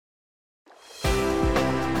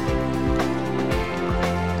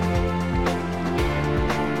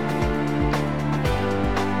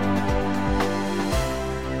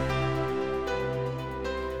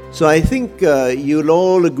So I think you'll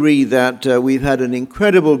all agree that we've had an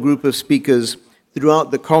incredible group of speakers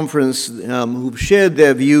throughout the conference who've shared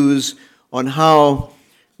their views on how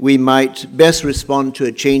we might best respond to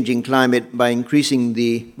a changing climate by increasing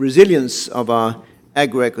the resilience of our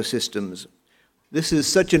agroecosystems. This is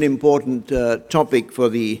such an important topic for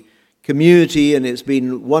the community, and it's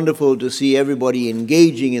been wonderful to see everybody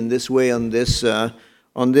engaging in this way on this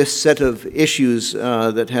set of issues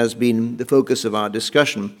that has been the focus of our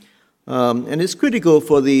discussion. And it's critical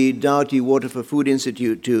for the Doughty Water for Food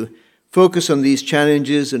Institute to focus on these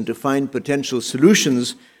challenges and to find potential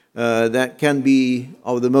solutions that can be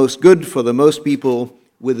of the most good for the most people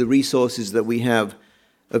with the resources that we have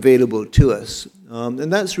available to us.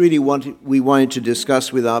 And that's really what we wanted to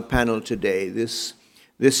discuss with our panel today. This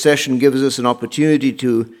session gives us an opportunity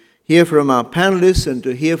to hear from our panelists and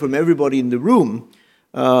to hear from everybody in the room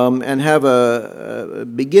and have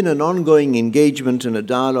begin an ongoing engagement and a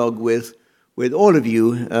dialogue with all of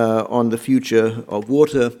you on the future of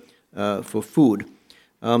water for food.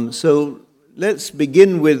 So let's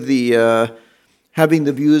begin with having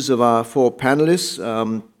the views of our four panelists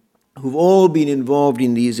who've all been involved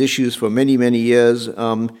in these issues for many, many years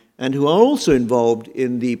and who are also involved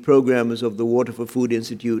in the programs of the Water for Food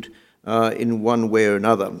Institute in one way or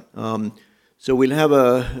another. So we'll have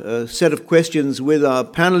a set of questions with our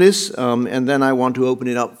panelists, and then I want to open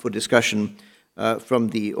it up for discussion from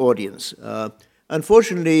the audience.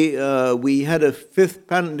 Unfortunately, we had a fifth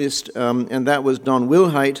panelist, and that was Don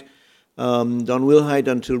Wilhite. Don Wilhite,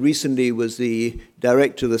 until recently, was the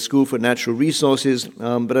director of the School for Natural Resources,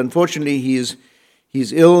 but unfortunately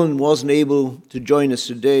he's ill and wasn't able to join us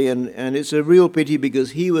today, and it's a real pity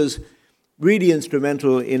because he was really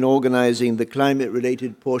instrumental in organizing the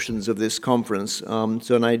climate-related portions of this conference.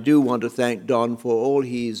 And I do want to thank Don for all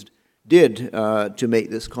he's did to make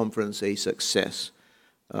this conference a success.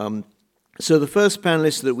 So the first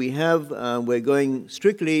panelist that we have, we're going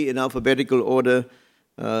strictly in alphabetical order,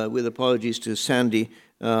 with apologies to Sandy.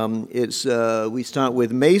 We start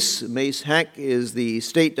with Mace. Mace Hack is the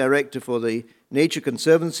State Director for the Nature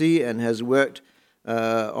Conservancy and has worked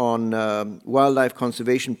on wildlife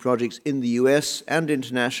conservation projects in the US and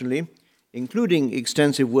internationally, including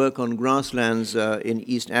extensive work on grasslands in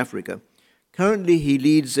East Africa. Currently, he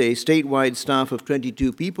leads a statewide staff of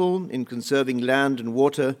 22 people in conserving land and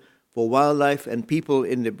water for wildlife and people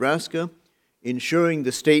in Nebraska, ensuring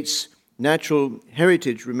the state's natural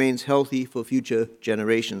heritage remains healthy for future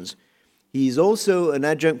generations. He's also an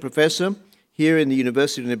adjunct professor here in the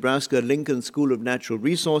University of Nebraska Lincoln School of Natural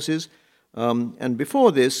Resources. And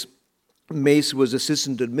before this, Mace was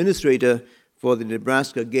Assistant Administrator for the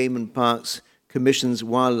Nebraska Game and Parks Commission's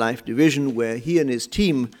Wildlife Division, where he and his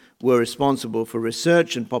team were responsible for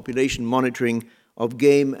research and population monitoring of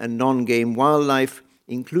game and non-game wildlife,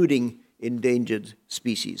 including endangered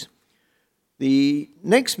species. The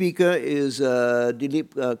next speaker is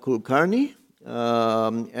Dilip Kulkarni,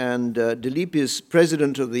 and Dilip is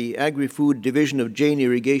President of the Agri-Food Division of Jain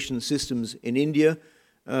Irrigation Systems in India.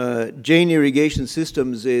 Jain Irrigation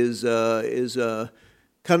Systems is a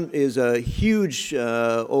huge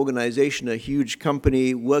organization, a huge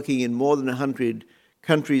company working in more than 100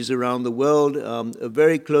 countries around the world. A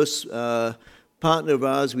very close partner of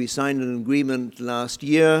ours. We signed an agreement last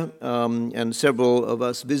year, and several of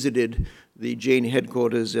us visited the Jain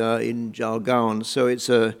headquarters in Jalgaon. So it's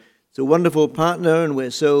a wonderful partner, and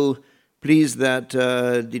we're so pleased that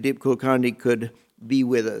Dilip Kulkarni could be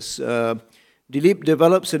with us. Dilip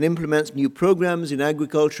develops and implements new programs in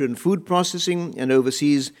agriculture and food processing and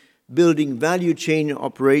oversees building value chain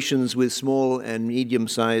operations with small and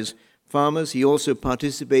medium-sized farmers. He also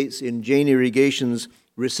participates in Jain Irrigation's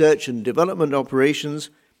research and development operations.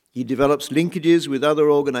 He develops linkages with other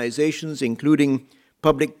organizations, including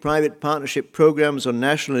public-private partnership programs on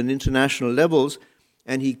national and international levels,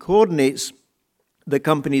 and he coordinates the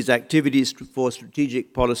company's activities for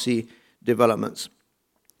strategic policy developments.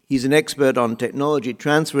 He's an expert on technology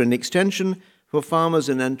transfer and extension for farmers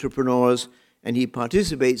and entrepreneurs, and he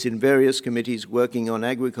participates in various committees working on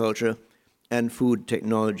agriculture and food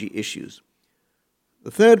technology issues.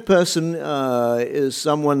 The third person is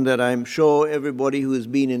someone that I'm sure everybody who has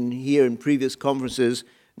been here in previous conferences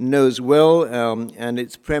knows well, and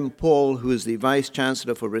it's Prem Paul, who is the Vice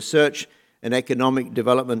Chancellor for Research and Economic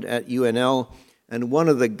Development at UNL, and one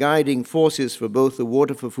of the guiding forces for both the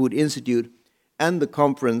Water for Food Institute and the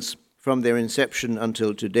conference from their inception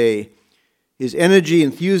until today. His energy,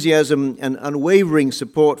 enthusiasm, and unwavering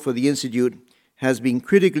support for the Institute has been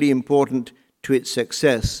critically important to its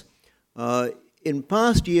success. In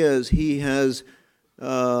past years, he has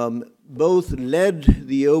both led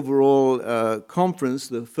the overall conference,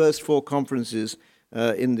 the first 4 conferences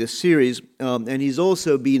in this series, and he's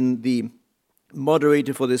also been the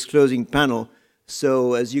moderator for this closing panel.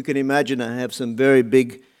 So as you can imagine, I have some very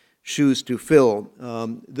big shoes to fill.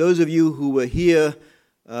 Those of you who were here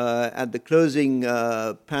at the closing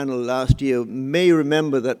panel last year may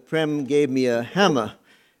remember that Prem gave me a hammer,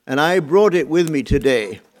 and I brought it with me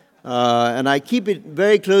today. And I keep it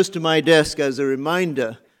very close to my desk as a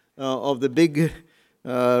reminder of the big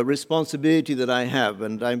responsibility that I have,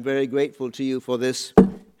 and I'm very grateful to you for this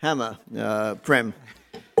hammer, Prem.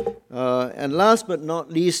 And last but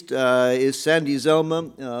not least is Sandy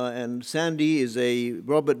Zellmer, and Sandy is a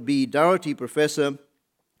Robert B. Dougherty professor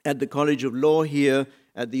at the College of Law here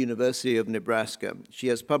at the University of Nebraska. She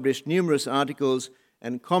has published numerous articles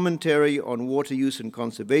and commentary on water use and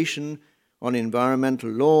conservation, on environmental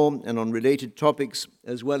law, and on related topics,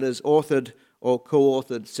 as well as authored or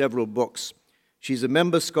co-authored several books. She's a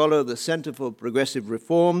member scholar of the Center for Progressive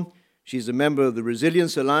Reform. She's a member of the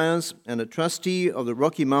Resilience Alliance and a trustee of the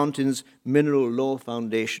Rocky Mountains Mineral Law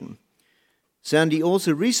Foundation. Sandy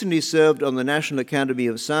also recently served on the National Academy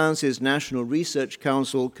of Sciences National Research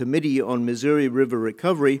Council Committee on Missouri River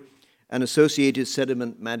Recovery and associated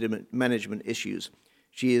sediment management issues.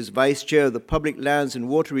 She is vice chair of the Public Lands and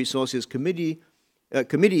Water Resources Committees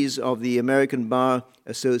of the American Bar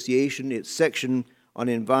Association, its section on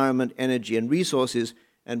environment, energy, and resources,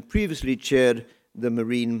 and previously chaired the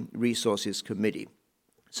Marine Resources Committee.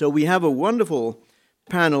 So we have a wonderful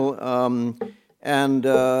panel, and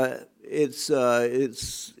it's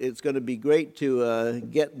going to be great to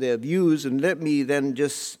get their views. And let me then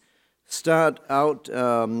just start out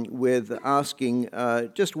with asking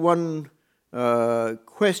just one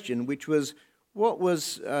question, which was, what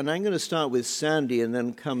was, and I'm going to start with Sandy and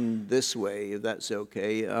then come this way, if that's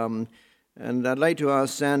okay. And I'd like to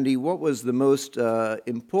ask Sandy, what was the most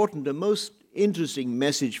important, the most interesting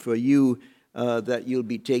message for you that you'll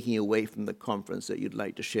be taking away from the conference that you'd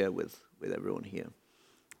like to share with everyone here?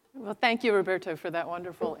 Well, thank you, Roberto, for that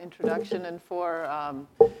wonderful introduction and for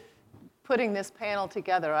putting this panel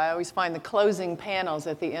together. I always find the closing panels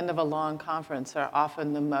at the end of a long conference are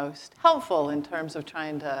often the most helpful in terms of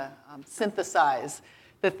trying to synthesize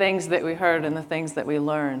the things that we heard and the things that we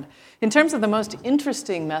learned. In terms of the most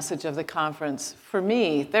interesting message of the conference, for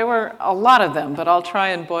me, there were a lot of them, but I'll try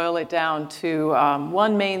and boil it down to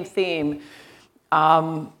one main theme.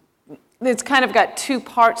 It's kind of got 2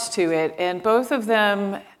 parts to it, and both of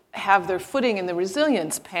them have their footing in the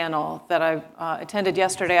resilience panel that I attended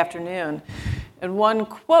yesterday afternoon. And one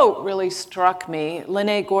quote really struck me.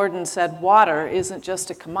 Lene Gordon said, "Water isn't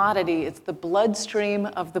just a commodity, it's the bloodstream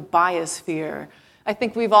of the biosphere." I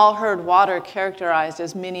think we've all heard water characterized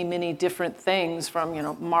as many, many different things, from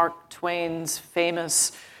Mark Twain's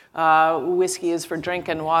famous whiskey is for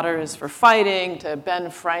drinking, water is for fighting, to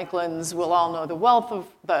Ben Franklin's we'll all know the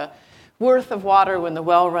worth of water when the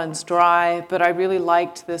well runs dry. But I really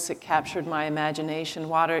liked this. It captured my imagination.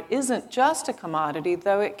 Water isn't just a commodity,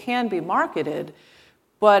 though it can be marketed,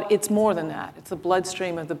 but it's more than that. It's the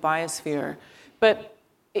bloodstream of the biosphere. But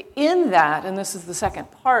in that, and this is the second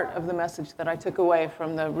part of the message that I took away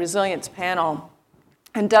from the resilience panel,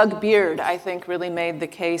 and Doug Beard, I think, really made the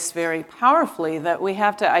case very powerfully that we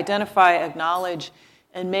have to identify, acknowledge,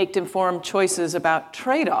 and make informed choices about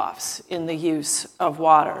trade-offs in the use of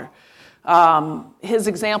water. His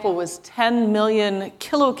example was 10 million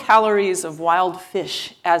kilocalories of wild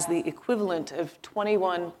fish as the equivalent of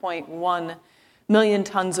 21.1 million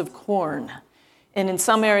tons of corn. And in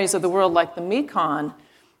some areas of the world, like the Mekong,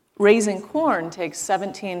 raising corn takes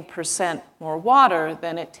 17% more water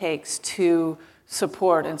than it takes to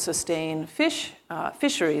support and sustain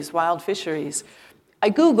fisheries, wild fisheries.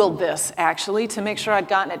 I Googled this, actually, to make sure I'd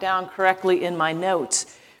gotten it down correctly in my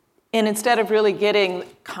notes. And instead of really getting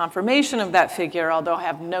confirmation of that figure, although I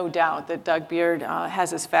have no doubt that Doug Beard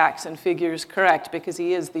has his facts and figures correct because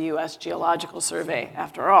he is the U.S. Geological Survey,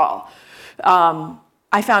 after all,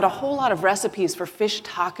 I found a whole lot of recipes for fish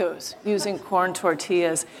tacos using corn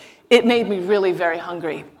tortillas. It made me really very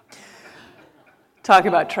hungry. Talk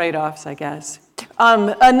about trade-offs, I guess.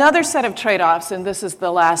 Another set of trade-offs, and this is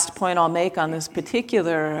the last point I'll make on this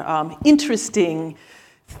particular interesting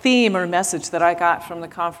theme or message that I got from the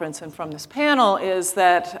conference and from this panel, is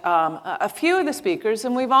that a few of the speakers,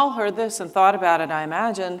 and we've all heard this and thought about it, I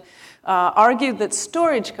imagine, argued that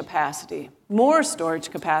storage capacity, more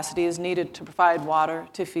storage capacity, is needed to provide water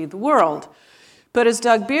to feed the world. But as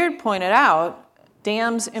Doug Beard pointed out,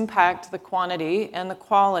 dams impact the quantity and the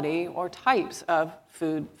quality or types of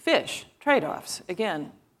food fish, trade-offs.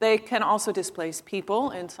 Again, They can also displace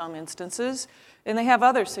people in some instances, and they have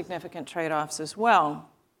other significant trade-offs as well.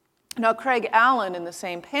 Now, Craig Allen in the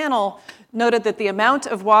same panel noted that the amount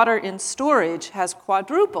of water in storage has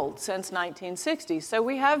quadrupled since 1960. So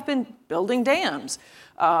we have been building dams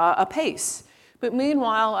apace. But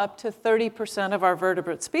meanwhile, up to 30% of our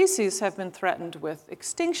vertebrate species have been threatened with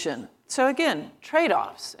extinction. So again,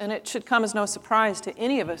 trade-offs. And it should come as no surprise to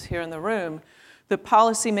any of us here in the room that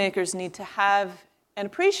policymakers need to have and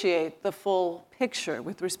appreciate the full picture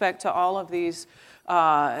with respect to all of these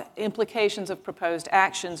implications of proposed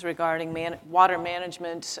actions regarding water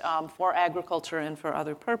management for agriculture and for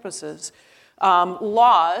other purposes.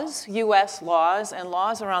 Laws, U.S. laws, and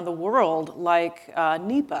laws around the world like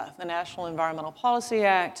NEPA, the National Environmental Policy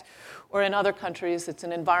Act, or in other countries, it's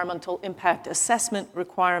an environmental impact assessment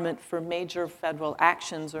requirement for major federal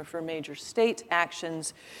actions or for major state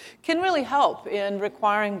actions, can really help in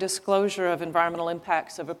requiring disclosure of environmental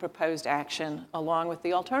impacts of a proposed action along with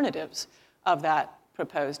the alternatives of that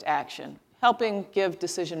proposed action, helping give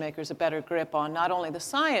decision makers a better grip on not only the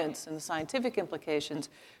science and the scientific implications,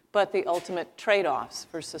 but the ultimate trade-offs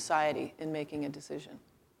for society in making a decision.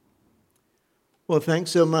 Well,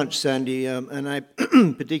 thanks so much, Sandy. And I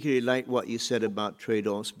particularly like what you said about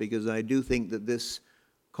trade-offs, because I do think that this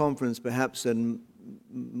conference, perhaps and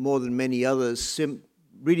more than many others,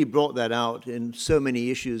 really brought that out in so many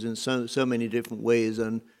issues in so many different ways.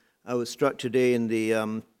 And I was struck today in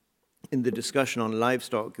the discussion on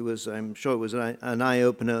livestock. I'm sure it was an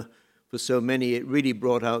eye-opener for so many. It really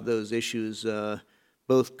brought out those issues,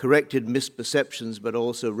 both corrected misperceptions, but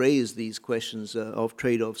also raised these questions of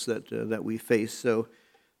trade-offs that we face. So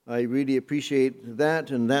I really appreciate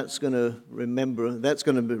that, and that's going to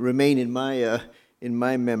remain in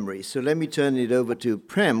my memory. So let me turn it over to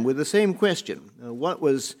Prem with the same question. What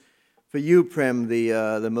was, for you, Prem,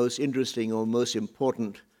 the most interesting or most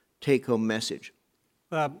important take-home message?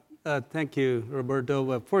 Thank you,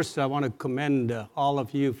 Roberto. First, I want to commend all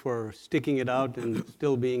of you for sticking it out and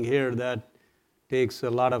still being here. That takes a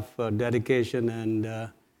lot of dedication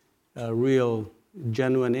and real,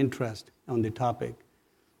 genuine interest on the topic.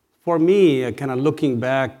 For me, kind of looking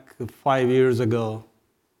back 5 years ago,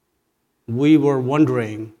 we were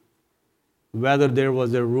wondering whether there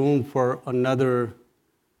was a room for another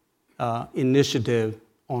initiative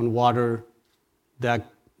on water that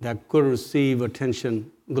could receive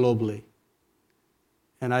attention globally.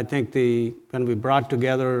 And I think when we brought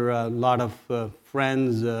together a lot of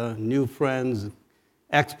friends, new friends,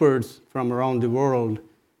 experts from around the world,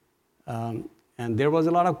 and there was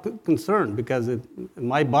a lot of concern because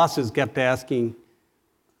my bosses kept asking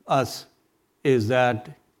us, is that,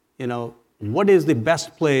 what is the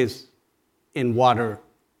best place in water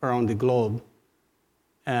around the globe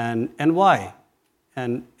and why?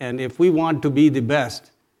 And if we want to be the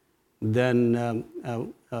best, then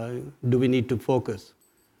do we need to focus?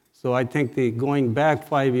 So I think going back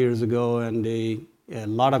 5 years ago, and a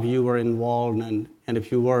lot of you were involved, and if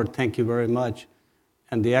you were, thank you very much.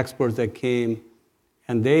 And the experts that came,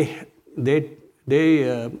 and they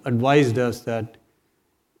advised us that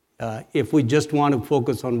if we just want to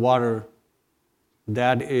focus on water,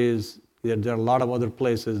 there are a lot of other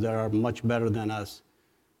places that are much better than us.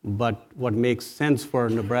 But what makes sense for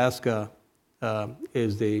Nebraska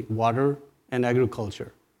is the water and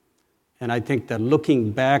agriculture. And I think that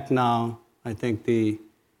looking back now, I think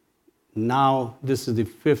now this is the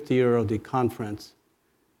 5th year of the conference,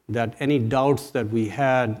 that any doubts that we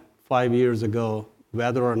had 5 years ago,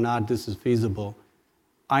 whether or not this is feasible,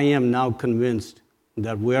 I am now convinced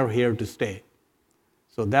that we're here to stay.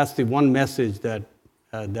 So that's the one message that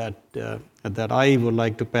I would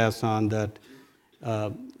like to pass on, that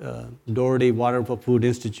Doherty Water for Food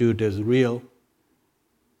Institute is real,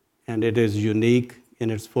 and it is unique in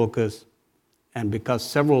its focus, and because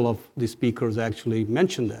several of the speakers actually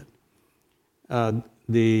mentioned that.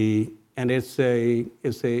 And it's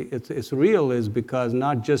real is because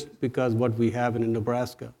not just because what we have in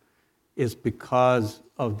Nebraska, it's because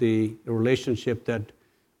of the relationship that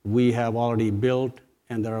we have already built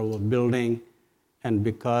and that we're building, and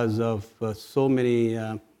because of so many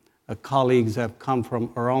colleagues have come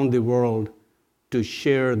from around the world to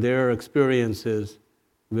share their experiences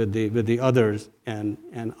with the others, and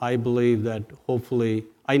I believe that hopefully,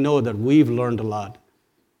 I know that we've learned a lot,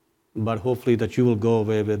 but hopefully that you will go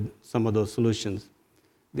away with some of those solutions.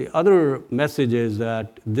 The other message is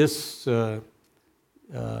that this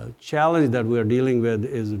challenge that we're dealing with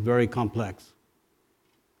is very complex,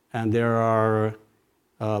 and there are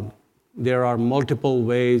multiple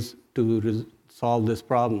ways to solve this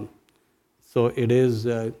problem. So it is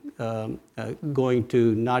going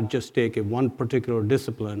to not just take one particular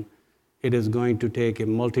discipline, it is going to take a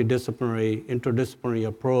multidisciplinary, interdisciplinary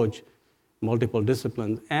approach, multiple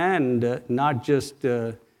disciplines, and not just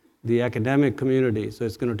the academic community. So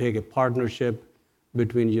it's going to take a partnership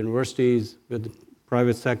between universities, with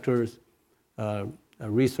private sectors,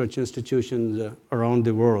 research institutions around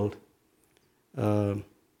the world. I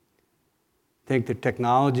think the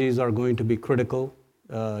technologies are going to be critical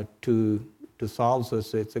to solve. So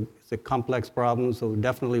it's a complex problem. So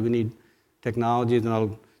definitely we need technologies,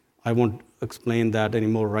 and I won't explain that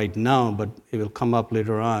anymore right now, but it will come up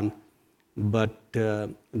later on. But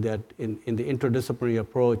that in the interdisciplinary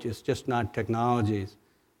approach, it's just not technologies,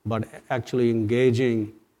 but actually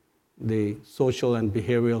engaging the social and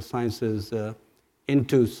behavioral sciences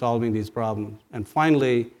into solving these problems. And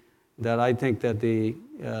finally, that I think that the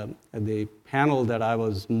panel that I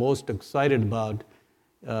was most excited about,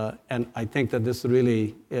 and I think that this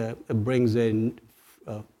really brings in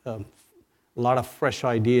a lot of fresh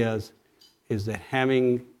ideas, is that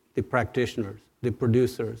having the practitioners, the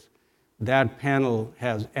producers, that panel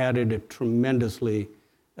has added tremendously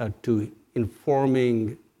to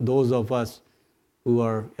informing those of us who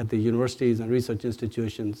are at the universities and research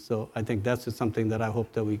institutions. So I think that's something that I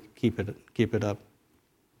hope that we keep it up.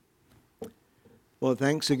 Well,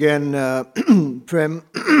 thanks again, Prem,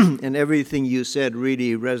 and everything you said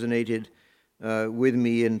really resonated with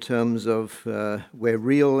me in terms of we're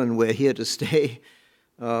real and we're here to stay.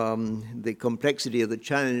 The complexity of the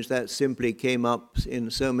challenge that simply came up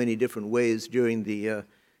in so many different ways during the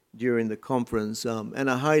conference, and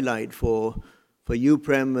a highlight for you,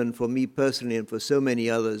 Prem, and for me personally, and for so many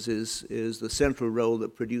others, is the central role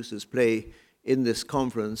that producers play in this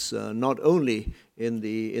conference, not only in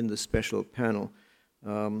the special panel.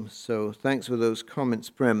 So thanks for those comments,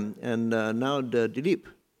 Prem. And now, Dilip,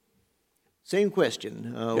 same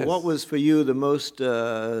question. Yes. What was for you the most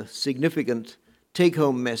significant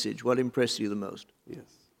take-home message? What impressed you the most? Yes.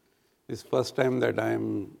 It's first time that I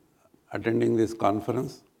am attending this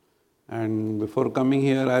conference. And before coming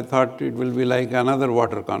here, I thought it will be like another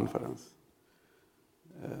water conference.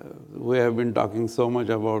 We have been talking so much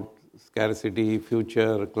about scarcity,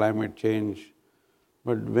 future, climate change.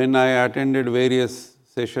 But when I attended various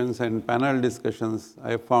sessions and panel discussions,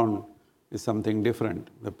 I found is something different.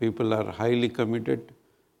 The people are highly committed.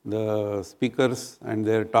 The speakers and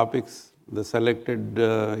their topics, the selected,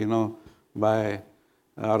 by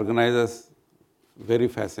organizers, very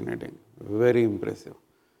fascinating, very impressive.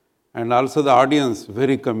 And also the audience,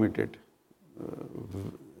 very committed.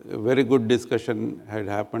 A very good discussion had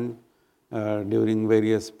happened during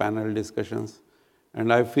various panel discussions.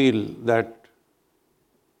 And I feel that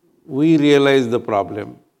we realize the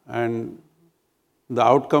problem, and the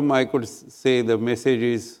outcome, I could say, the message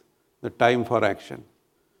is the time for action.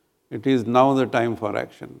 It is now the time for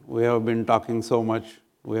action. We have been talking so much,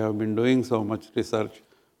 we have been doing so much research,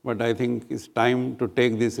 but I think it's time to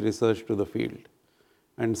take this research to the field.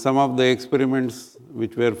 And some of the experiments,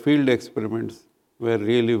 which were field experiments, were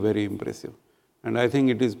really very impressive. And I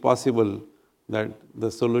think it is possible that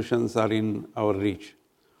the solutions are in our reach.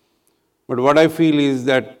 But what I feel is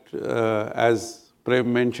that, as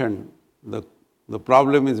Prem mentioned, the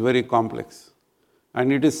problem is very complex,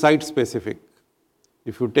 and it is site-specific.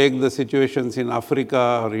 If you take the situations in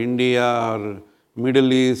Africa or India or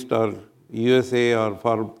Middle East or USA, or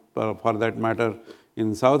for that matter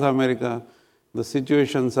in South America, the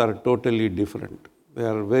situations are totally different. They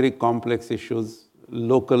are very complex issues,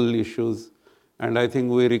 local issues, and I think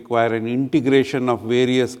we require an integration of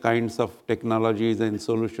various kinds of technologies and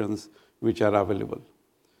solutions which are available.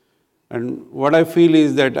 And what I feel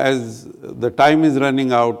is that as the time is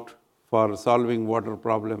running out for solving water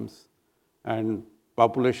problems and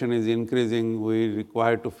population is increasing, we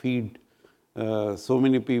require to feed so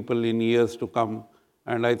many people in years to come.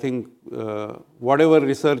 And I think whatever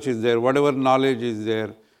research is there, whatever knowledge is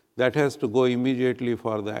there, that has to go immediately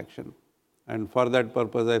for the action. And for that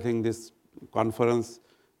purpose, I think this conference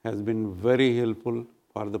has been very helpful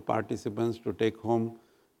for the participants to take home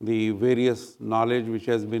the various knowledge which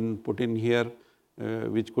has been put in here,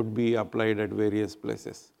 which could be applied at various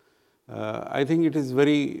places. I think it is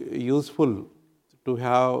very useful to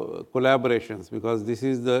have collaborations, because this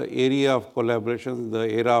is the area of collaborations,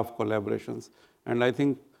 the era of collaborations. And I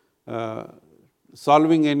think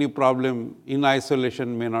solving any problem in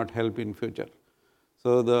isolation may not help in future.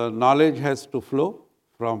 So the knowledge has to flow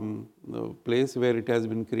from the place where it has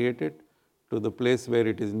been created to the place where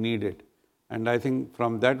it is needed. And I think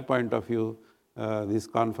from that point of view, this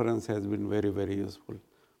conference has been very, very useful.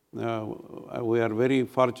 We are very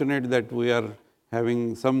fortunate that we are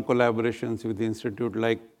having some collaborations with the institute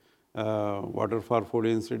like Water for Food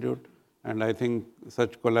Institute, and I think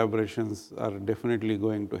such collaborations are definitely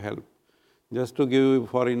going to help. Just to give you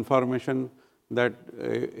for information that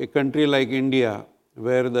a country like India,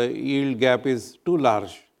 where the yield gap is too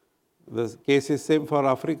large, the case is same for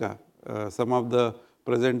Africa. Some of the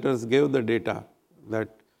presenters gave the data that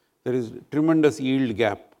there is tremendous yield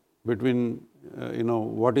gap between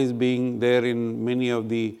what is being there in many of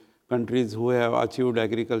the countries who have achieved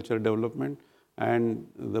agriculture development and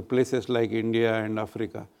the places like India and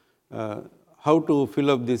Africa. How to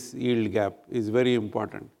fill up this yield gap is very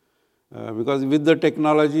important. Because with the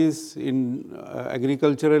technologies in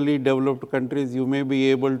agriculturally developed countries, you may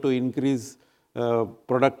be able to increase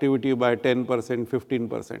productivity by 10%,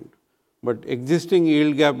 15%. But existing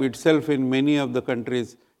yield gap itself in many of the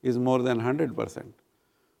countries is more than 100%.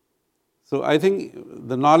 So I think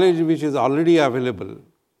the knowledge which is already available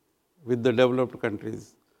with the developed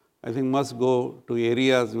countries, I think must go to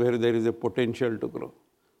areas where there is a potential to grow.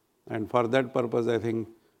 And for that purpose, I think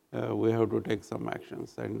we have to take some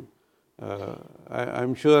actions. And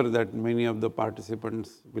I'm sure that many of the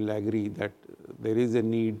participants will agree that there is a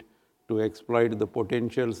need to exploit the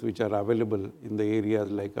potentials which are available in the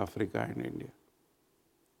areas like Africa and India.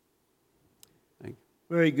 Thank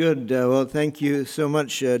you. Very good. Well, thank you so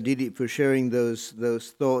much, Didi, for sharing those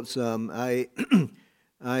thoughts.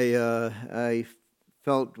 I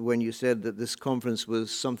felt when you said that this conference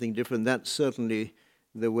was something different. That's certainly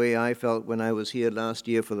the way I felt when I was here last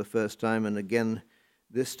year for the first time, and again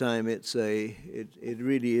this time. It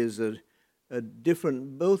really is a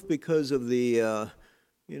different, both because of the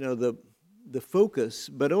the focus,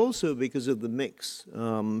 but also because of the mix.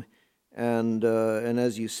 And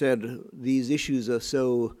as you said, these issues are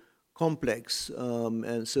so complex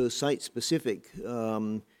and so site-specific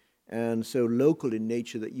and so local in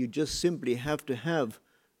nature that you just simply have to have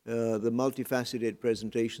the multifaceted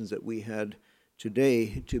presentations that we had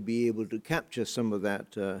today to be able to capture some of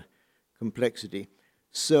that complexity.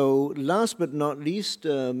 So last but not least,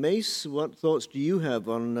 Mace, what thoughts do you have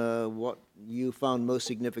on what you found most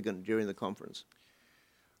significant during the conference?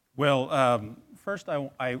 Well, first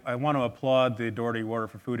I want to applaud the Doherty Water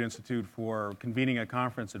for Food Institute for convening a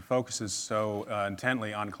conference that focuses so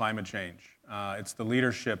intently on climate change. It's the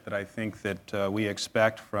leadership that I think that we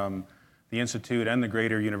expect from the Institute and the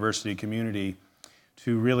greater university community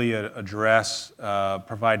to really address,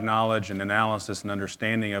 provide knowledge and analysis and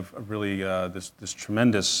understanding of really this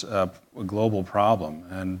tremendous global problem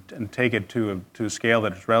and take it to a scale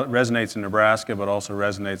that resonates in Nebraska but also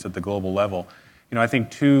resonates at the global level. You know, I think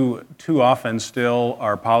too often still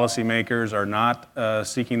our policymakers are not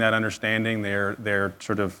seeking that understanding. They're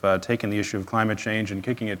sort of taking the issue of climate change and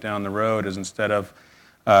kicking it down the road instead of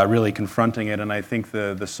really confronting it. And I think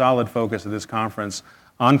the solid focus of this conference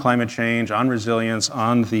on climate change, on resilience,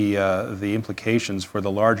 on the implications for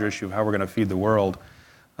the larger issue of how we're going to feed the world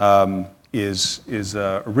is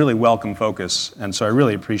a really welcome focus. And so I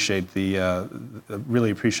really appreciate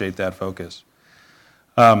that focus.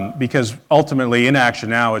 Because ultimately,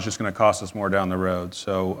 inaction now is just going to cost us more down the road.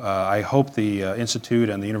 So I hope the Institute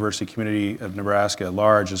and the university community of Nebraska at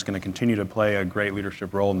large is going to continue to play a great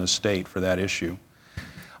leadership role in this state for that issue.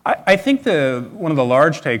 I think one of the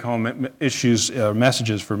large take-home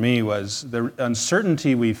messages for me was the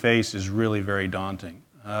uncertainty we face is really very daunting.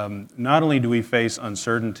 Not only do we face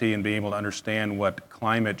uncertainty in being able to understand what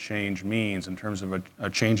climate change means in terms of a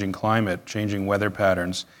changing climate, changing weather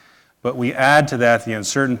patterns, but we add to that the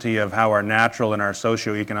uncertainty of how our natural and our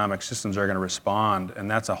socioeconomic systems are going to respond, and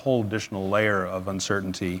that's a whole additional layer of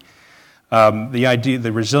uncertainty.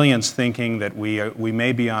 The resilience thinking that we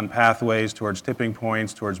may be on pathways towards tipping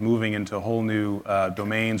points, towards moving into whole new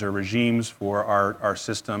domains or regimes for our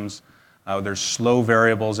systems. There's slow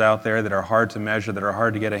variables out there that are hard to measure, that are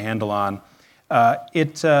hard to get a handle on.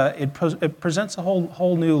 It presents a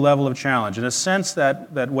whole new level of challenge. In a sense,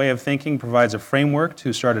 that way of thinking provides a framework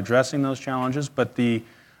to start addressing those challenges. But we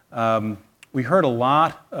heard a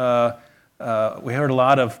lot. We heard a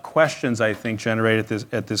lot of questions, I think, generated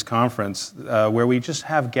at this conference, where we just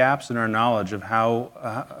have gaps in our knowledge of how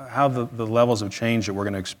the levels of change that we're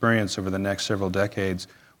going to experience over the next several decades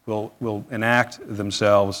will enact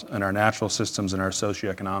themselves in our natural systems and our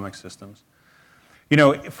socioeconomic systems. You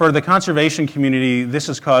know, for the conservation community, this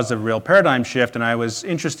has caused a real paradigm shift, and I was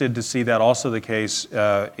interested to see that also the case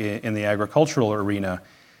in the agricultural arena.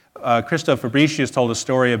 Christoph Fabricius told a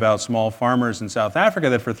story about small farmers in South Africa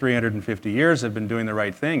that for 350 years have been doing the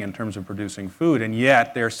right thing in terms of producing food, and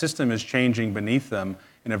yet their system is changing beneath them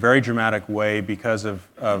in a very dramatic way because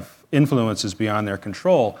of influences beyond their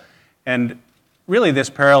control. And really this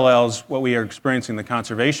parallels what we are experiencing in the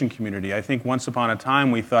conservation community. I think once upon a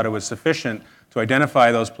time we thought it was sufficient to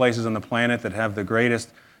identify those places on the planet that have the greatest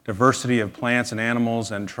diversity of plants and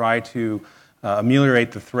animals and try to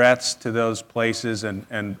ameliorate the threats to those places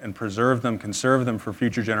and preserve them, conserve them for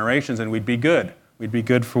future generations, and we'd be good. We'd be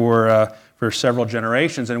good for several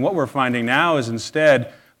generations. And what we're finding now is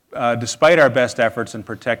instead, despite our best efforts in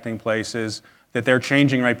protecting places, that they're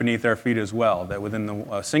changing right beneath our feet as well, that within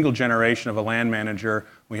a single generation of a land manager,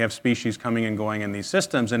 we have species coming and going in these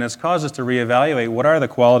systems, and it's caused us to reevaluate what are the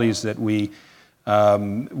qualities that we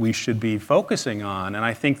should be focusing on. And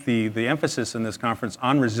I think the emphasis in this conference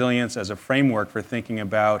on resilience as a framework for thinking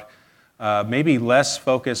about maybe less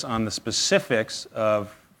focus on the specifics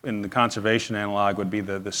of, in the conservation analog would be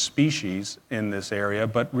the species in this area,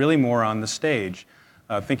 but really more on the stage.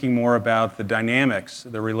 Thinking more about the dynamics,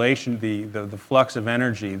 the relation, the flux of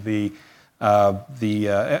energy, the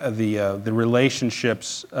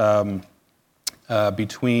relationships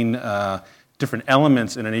between different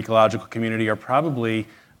elements in an ecological community are probably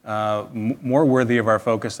more worthy of our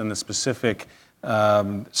focus than the specific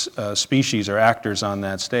species or actors on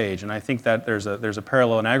that stage. And I think that there's a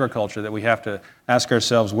parallel in agriculture that we have to ask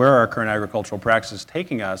ourselves where are our current agricultural practices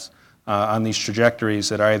taking us on these trajectories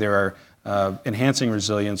that either are enhancing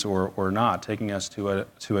resilience or not, taking us to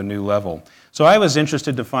a new level. So I was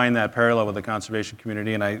interested to find that parallel with the conservation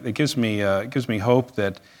community, and it gives me hope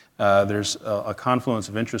that there's a confluence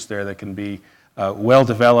of interest there that can be well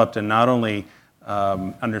developed, and not only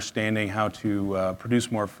understanding how to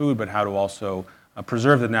produce more food, but how to also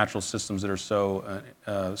preserve the natural systems that are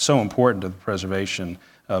so important to the preservation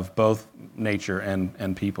of both nature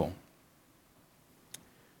and people.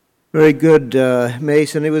 Very good,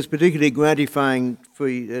 Mason. It was particularly gratifying for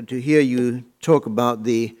you, to hear you talk about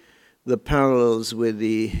the parallels with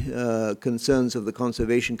the concerns of the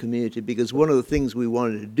conservation community, because one of the things we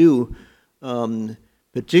wanted to do,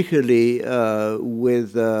 particularly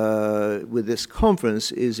with this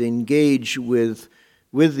conference, is engage with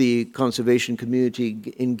the conservation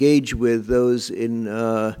community, engage with those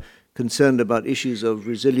concerned about issues of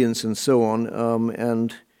resilience and so on,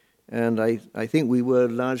 and I think we were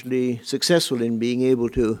largely successful in being able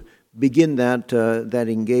to begin that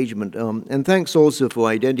engagement. And thanks also for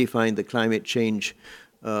identifying the climate change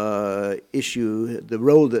issue, the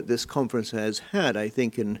role that this conference has had, I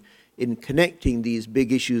think, in connecting these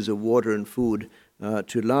big issues of water and food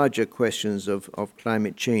to larger questions of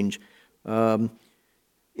climate change.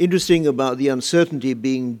 Interesting about the uncertainty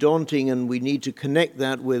being daunting, and we need to connect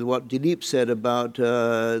that with what Dilip said about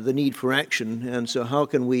the need for action. And so how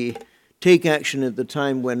can we take action at the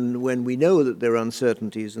time when we know that there are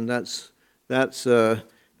uncertainties? And that's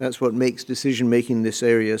what makes decision-making in this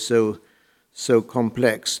area so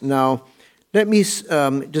complex. Now, let me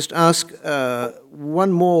just ask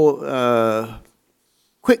one more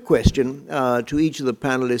quick question to each of the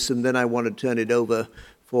panelists, and then I want to turn it over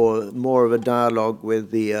for more of a dialogue with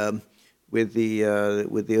the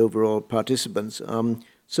overall participants.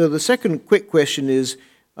 So the second quick question is,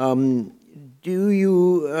 what do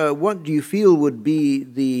you feel would be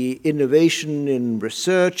the innovation in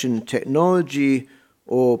research and technology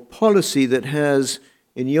or policy that has,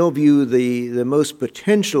 in your view, the most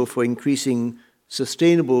potential for increasing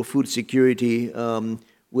sustainable food security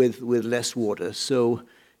with less water? So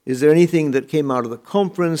is there anything that came out of the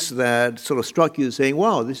conference that sort of struck you saying,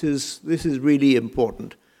 wow, this is really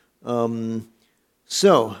important?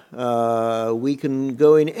 So we can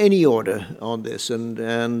go in any order on this, and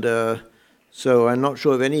so I'm not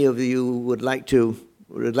sure if any of you would like to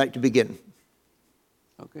begin.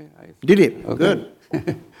 Okay. Dilip, okay.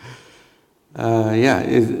 Good.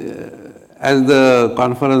 As the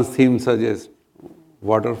conference theme suggests,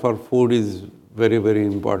 water for food is very, very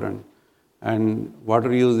important. And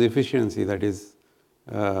water use efficiency, that is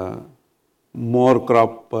more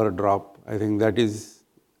crop per drop, I think that is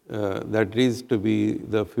to be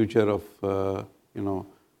the future of for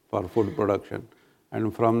food production.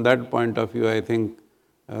 And from that point of view, I think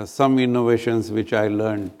some innovations which I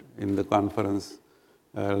learned in the conference,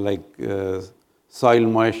 like soil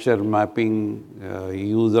moisture mapping,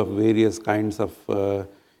 use of various kinds of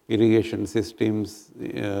irrigation systems,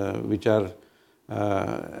 which are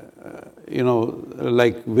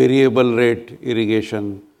like variable rate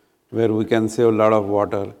irrigation, where we can save a lot of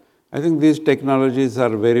water. I think these technologies are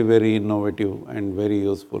very, very innovative and very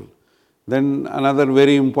useful. Then another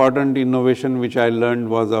very important innovation which I learned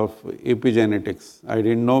was of epigenetics. I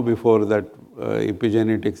didn't know before that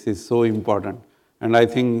epigenetics is so important. And I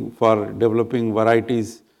think for developing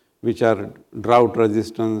varieties which are drought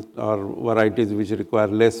resistant or varieties which require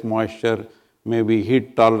less moisture, maybe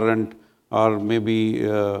heat tolerant, or maybe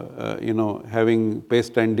having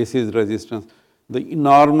pest and disease resistance. The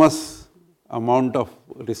enormous amount of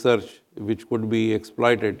research which could be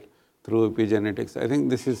exploited through epigenetics. I think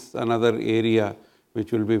this is another area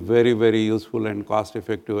which will be very, very useful and cost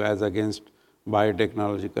effective as against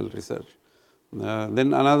biotechnological research.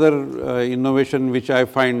 Then another innovation which I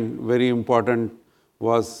find very important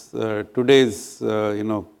was today's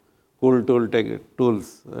cool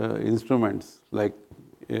tools, instruments like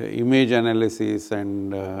image analysis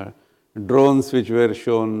and drones which were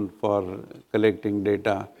shown for collecting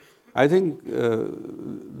data. I think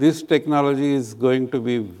this technology is going to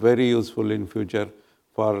be very useful in future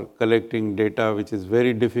for collecting data which is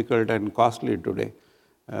very difficult and costly today.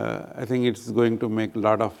 I think it's going to make a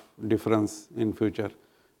lot of difference in future.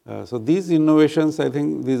 So these innovations, I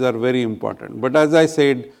think these are very important. But as I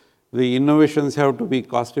said, the innovations have to be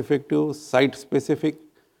cost effective, site specific,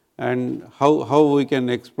 and how we can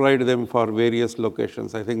exploit them for various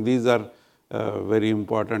locations. I think these are very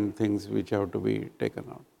important things which have to be taken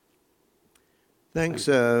out. Thanks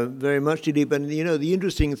very much, Dilip. And the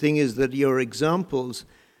interesting thing is that your examples,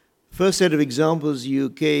 first set of examples you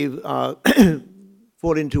gave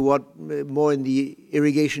fall into what more in the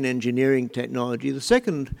irrigation engineering technology. The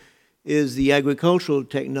second is the agricultural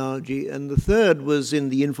technology, and the third was in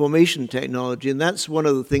the information technology. And that's one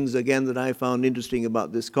of the things, again, that I found interesting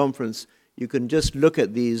about this conference. You can just look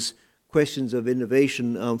at these questions of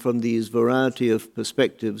innovation from these variety of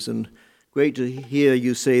perspectives, and great to hear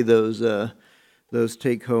you say those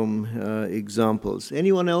take-home examples.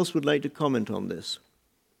 Anyone else would like to comment on this?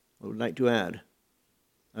 I would like to add.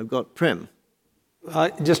 I've got Prem.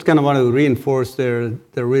 I just kind of want to reinforce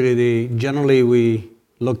generally we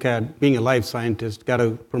look at being a life scientist, got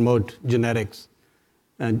to promote genetics.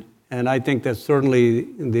 And I think that certainly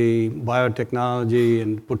the biotechnology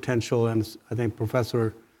and potential, and I think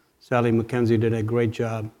Professor Sally McKenzie did a great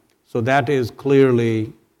job. So that is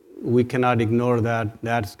clearly, we cannot ignore that.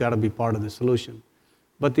 That's got to be part of the solution.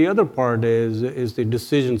 But the other part is the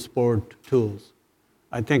decision support tools.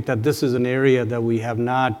 I think that this is an area that we have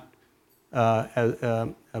not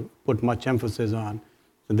put much emphasis on.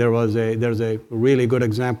 So there's a really good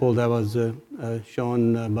example that was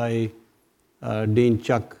shown by Dean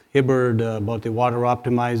Chuck Hibbard about the water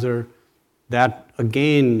optimizer. That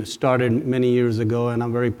again started many years ago, and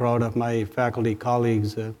I'm very proud of my faculty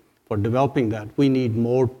colleagues for developing that. We need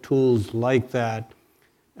more tools like that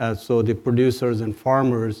so the producers and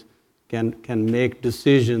farmers can make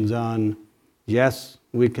decisions on, yes,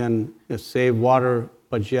 we can save water,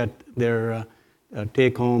 but yet their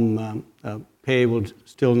take-home pay will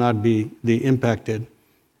still not be impacted.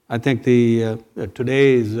 I think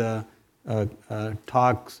today's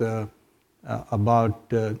talks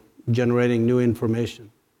about generating new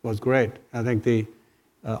information was great. I think the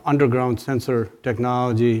underground sensor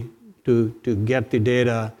technology to get the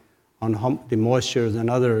data on the moistures and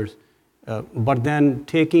others, but then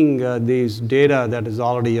taking these data that is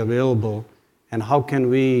already available and how can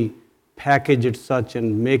we package it such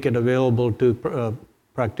and make it available to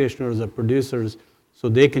practitioners or producers so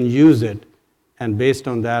they can use it, and based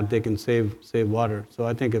on that they can save water. So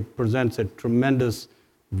I think it presents a tremendous,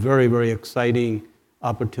 very, very exciting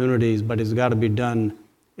opportunities, but it's got to be done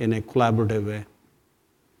in a collaborative way.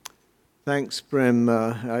 Thanks, Prem.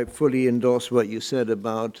 I fully endorse what you said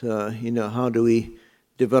about how do we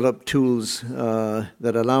develop tools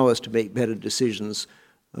that allow us to make better decisions,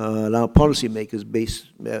 allow policymakers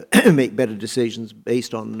make better decisions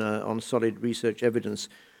based on solid research evidence.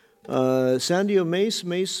 Sandy or Mace?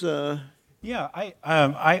 Mace? Yeah,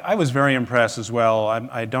 I was very impressed as well.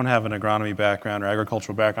 I don't have an agronomy background or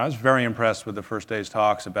agricultural background. I was very impressed with the first day's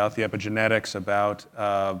talks about the epigenetics, about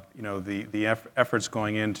the efforts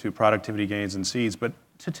going into productivity gains in seeds. But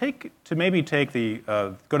to maybe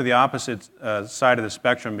go to the opposite side of the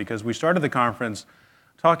spectrum, because we started the conference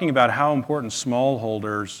talking about how important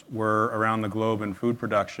smallholders were around the globe in food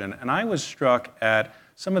production, and I was struck at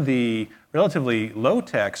some of the relatively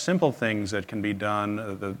low-tech, simple things that can be done.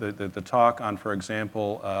 The talk on, for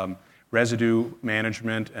example, residue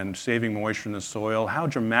management and saving moisture in the soil, how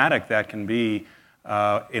dramatic that can be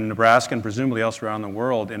in Nebraska and presumably elsewhere around the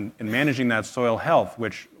world in managing that soil health,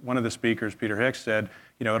 which one of the speakers, Peter Hicks, said,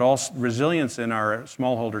 resilience in our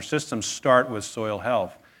smallholder systems start with soil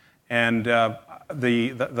health. And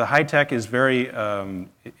the high tech is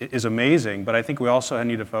is amazing, but I think we also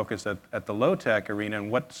need to focus at the low tech arena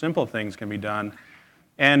and what simple things can be done.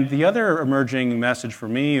 And the other emerging message for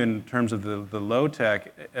me in terms of the low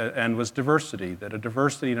tech end was diversity, that a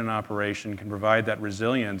diversity in an operation can provide that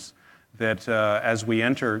resilience that as we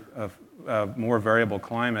enter a more variable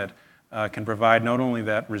climate, can provide not only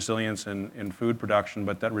that resilience in food production,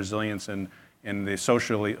 but that resilience in the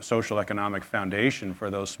social economic foundation for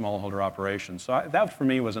those smallholder operations. So that for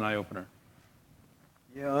me was an eye-opener.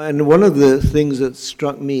 Yeah, and one of the things that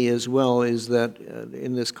struck me as well is that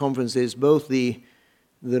in this conference there's both the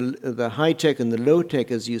high-tech and the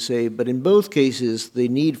low-tech, as you say, but in both cases the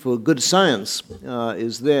need for good science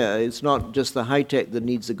is there. It's not just the high-tech that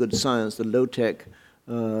needs the good science, the low-tech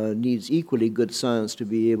needs equally good science to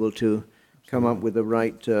be able to come up with the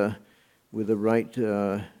right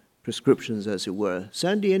prescriptions, as it were.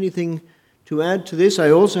 Sandy, anything to add to this? I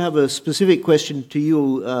also have a specific question to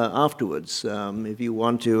you afterwards, if you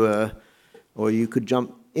want to, or you could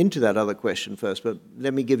jump into that other question first, but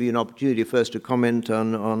let me give you an opportunity first to comment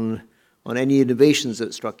on any innovations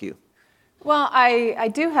that struck you. Well, I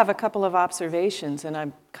do have a couple of observations, and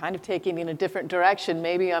I'm kind of taking in a different direction.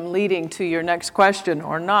 Maybe I'm leading to your next question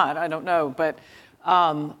or not, I don't know. But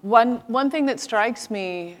one thing that strikes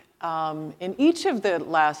me in each of the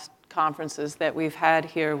last conferences that we've had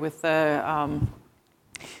here with the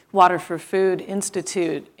Water for Food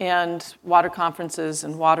Institute and water conferences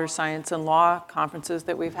and water science and law conferences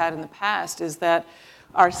that we've had in the past is that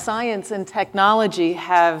our science and technology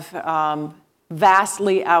have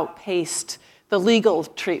vastly outpaced the legal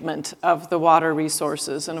treatment of the water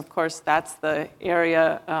resources. And of course, that's the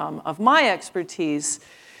area of my expertise.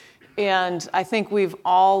 And I think we've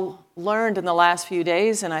all learned in the last few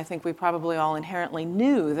days, and I think we probably all inherently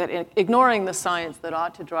knew, that ignoring the science that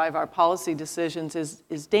ought to drive our policy decisions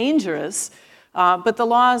is dangerous. But the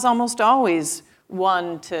law is almost always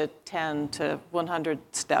 1 to 10 to 100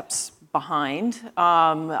 steps behind.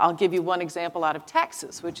 I'll give you one example out of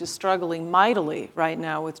Texas, which is struggling mightily right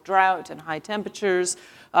now with drought and high temperatures,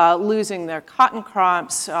 losing their cotton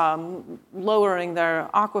crops, lowering their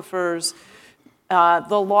aquifers.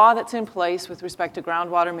 The law that's in place with respect to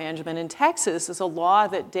groundwater management in Texas is a law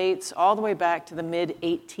that dates all the way back to the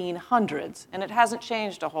mid-1800s, and it hasn't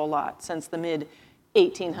changed a whole lot since the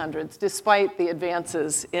mid-1800s, despite the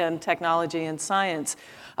advances in technology and science.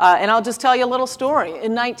 And I'll just tell you a little story.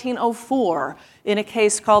 In 1904, in a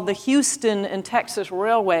case called the Houston and Texas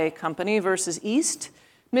Railway Company versus East,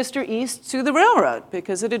 Mr. East sued the railroad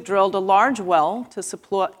because it had drilled a large well to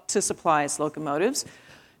supply its locomotives.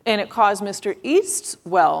 And it caused Mr. East's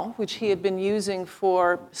well, which he had been using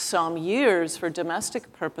for some years for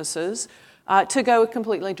domestic purposes, to go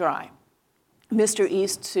completely dry. Mr.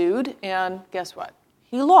 East sued, and guess what?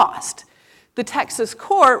 He lost. The Texas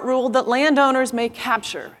court ruled that landowners may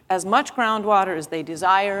capture as much groundwater as they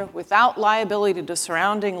desire without liability to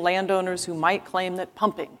surrounding landowners who might claim that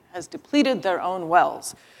pumping has depleted their own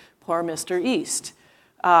wells. Poor Mr. East.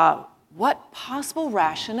 What possible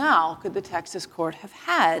rationale could the Texas court have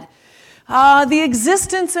had? The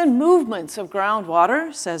existence and movements of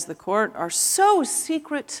groundwater, says the court, are so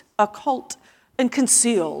secret, occult, and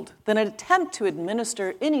concealed that an attempt to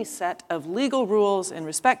administer any set of legal rules in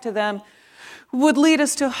respect to them would lead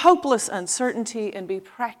us to hopeless uncertainty and be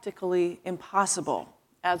practically impossible.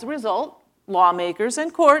 As a result, lawmakers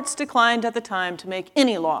and courts declined at the time to make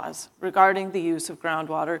any laws regarding the use of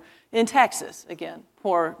groundwater in Texas. Again,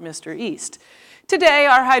 poor Mr. East. Today,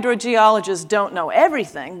 our hydrogeologists don't know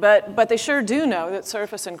everything, but they sure do know that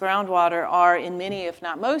surface and groundwater are, in many, if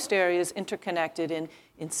not most areas, interconnected and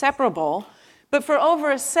inseparable. But for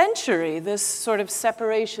over a century, this sort of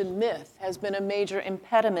separation myth has been a major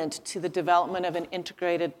impediment to the development of an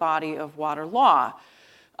integrated body of water law.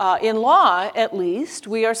 In law, at least,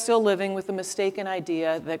 we are still living with the mistaken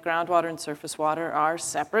idea that groundwater and surface water are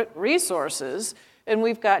separate resources, and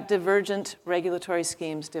we've got divergent regulatory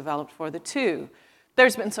schemes developed for the two.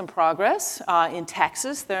 There's been some progress. In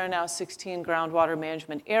Texas, there are now 16 groundwater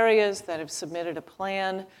management areas that have submitted a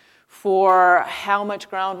plan for how much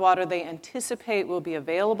groundwater they anticipate will be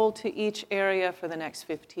available to each area for the next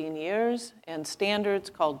 15 years, and standards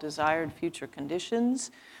called desired future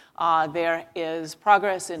conditions. There is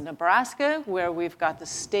progress in Nebraska, where we've got the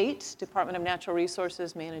state Department of Natural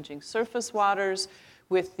Resources managing surface waters,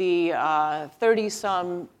 with the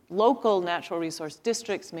 30-some local natural resource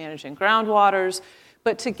districts managing groundwaters,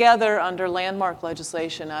 but together under landmark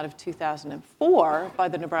legislation out of 2004 by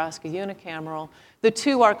the Nebraska Unicameral, the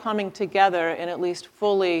two are coming together in at least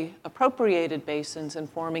fully appropriated basins and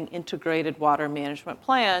forming integrated water management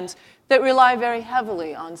plans that rely very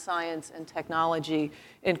heavily on science and technology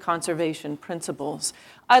and conservation principles.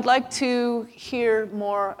 I'd like to hear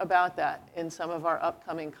more about that in some of our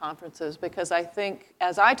upcoming conferences, because I think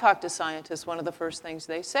as I talk to scientists, one of the first things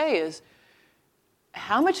they say is,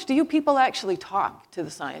 how much do you people actually talk to the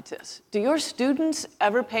scientists? Do your students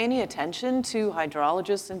ever pay any attention to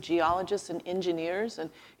hydrologists and geologists and engineers? And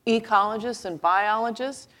ecologists and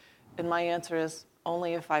biologists? And my answer is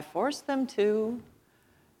only if I force them to.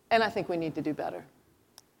 And I think we need to do better.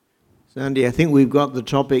 Sandy, I think we've got the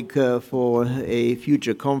topic for a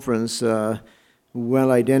future conference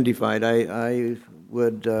well identified. I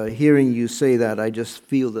would, hearing you say that, I just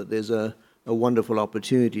feel that there's a wonderful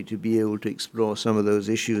opportunity to be able to explore some of those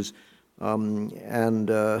issues. You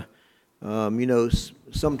know,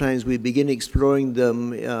 sometimes we begin exploring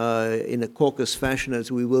them in a caucus fashion,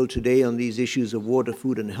 as we will today, on these issues of water,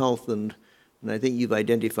 food, and health, and I think you've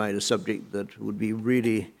identified a subject that would be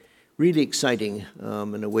really, really exciting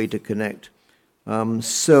and a way to connect.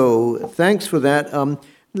 So thanks for that.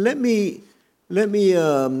 Let me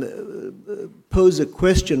pose a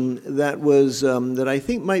question that was that I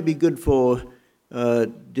think might be good for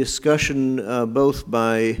discussion both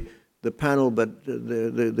by the panel, but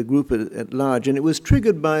the group at large. And it was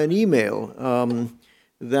triggered by an email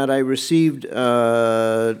that I received,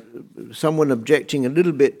 someone objecting a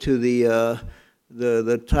little bit to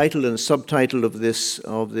the title and subtitle of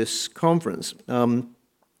this conference.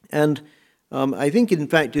 I think, in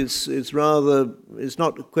fact, it's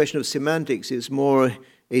not a question of semantics, it's more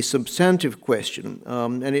a substantive question.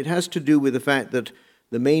 And it has to do with the fact that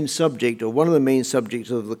the main subject, or one of the main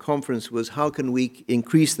subjects of the conference, was how can we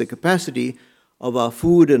increase the capacity of our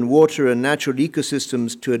food and water and natural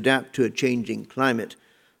ecosystems to adapt to a changing climate.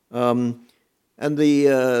 And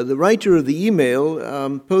the writer of the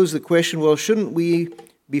email posed the question, well, shouldn't we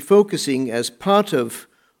be focusing as part of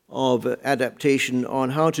adaptation on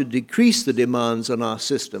how to decrease the demands on our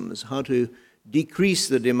systems, how to decrease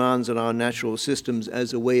the demands on our natural systems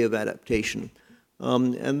as a way of adaptation?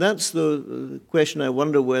 And that's the question. I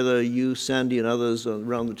wonder whether you, Sandy, and others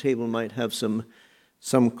around the table might have some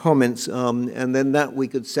comments, and then that we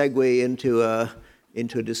could segue into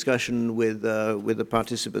a discussion with the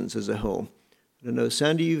participants as a whole. I don't know,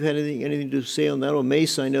 Sandy, you've had anything to say on that, or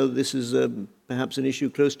Mace? I know this is perhaps an issue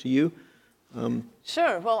close to you.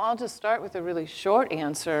 Sure. Well, I'll just start with a really short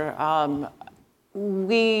answer.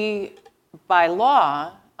 We, by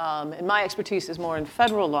law, and my expertise is more in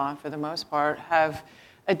federal law for the most part, have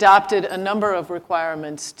adopted a number of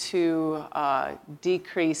requirements to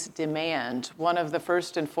decrease demand. One of the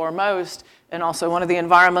first and foremost, and also one of the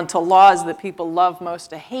environmental laws that people love most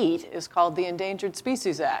to hate, is called the Endangered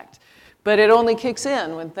Species Act. But it only kicks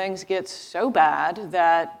in when things get so bad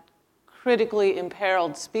that critically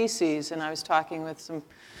imperiled species, and I was talking with some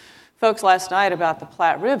folks last night about the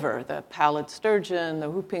Platte River, the pallid sturgeon, the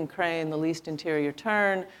whooping crane, the least interior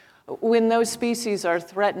tern. When those species are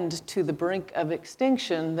threatened to the brink of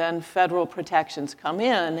extinction, then federal protections come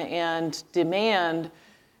in and demand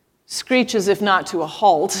screeches, if not to a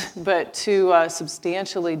halt, but to a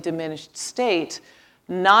substantially diminished state,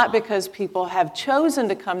 not because people have chosen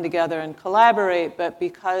to come together and collaborate, but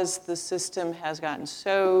because the system has gotten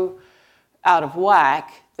so out of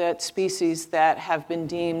whack that species that have been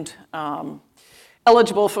deemed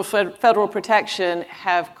eligible for federal protection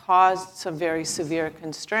have caused some very severe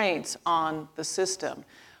constraints on the system.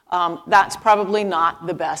 That's probably not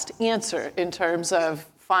the best answer in terms of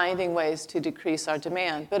finding ways to decrease our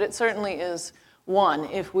demand, but it certainly is one.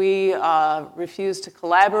 If we refuse to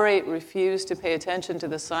collaborate, refuse to pay attention to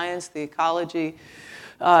the science, the ecology,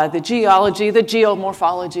 the geology, the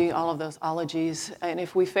geomorphology, all of those ologies, and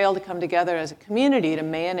if we fail to come together as a community to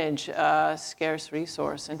manage a scarce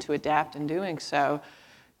resource and to adapt in doing so,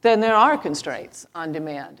 then there are constraints on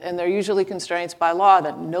demand, and they're usually constraints by law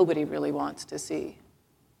that nobody really wants to see.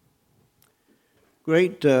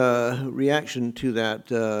 Great reaction to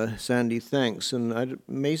that, Sandy, thanks. And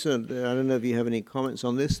Mesa, I don't know if you have any comments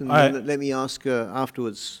on this, and then let me ask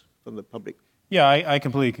afterwards from the public. Yeah, I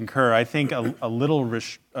completely concur. I think a little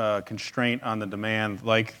constraint on the demand,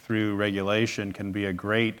 like through regulation, can be a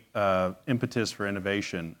great impetus for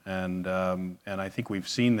innovation, and I think we've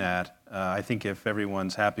seen that. I think if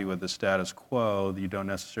everyone's happy with the status quo, you don't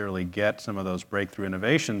necessarily get some of those breakthrough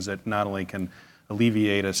innovations that not only can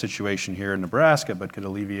alleviate a situation here in Nebraska, but could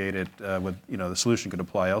alleviate it with, the solution could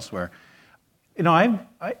apply elsewhere.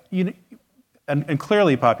 And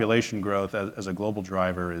clearly, population growth as a global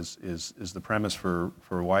driver is the premise for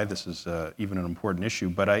why this is even an important issue.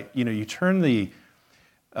 But you turn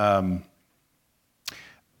I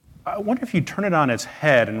wonder if you turn it on its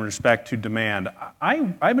head in respect to demand.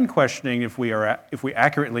 I've been questioning if we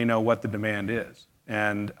accurately know what the demand is.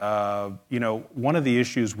 And one of the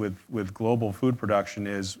issues with global food production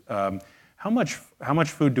is how much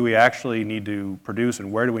food do we actually need to produce,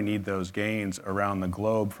 and where do we need those gains around the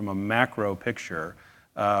globe from a macro picture?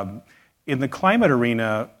 In the climate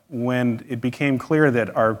arena, when it became clear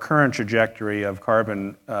that our current trajectory of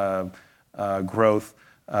carbon growth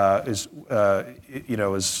is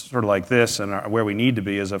sort of like this, and where we need to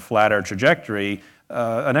be is a flatter trajectory.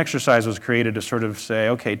 An exercise was created to sort of say,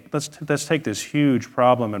 okay, let's take this huge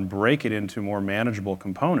problem and break it into more manageable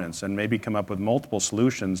components, and maybe come up with multiple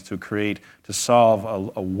solutions to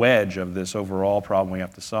solve a wedge of this overall problem we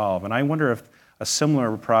have to solve. And I wonder if a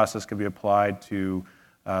similar process could be applied to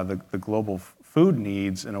the global food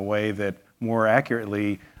needs in a way that more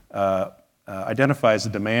accurately identifies the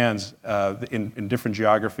demands in different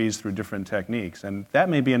geographies through different techniques. And that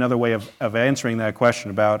may be another way of answering that question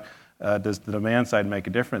about does the demand side make a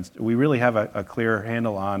difference? We really have a clear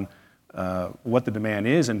handle on what the demand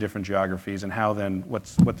is in different geographies and how then what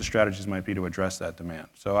the strategies might be to address that demand.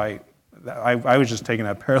 So I was just taking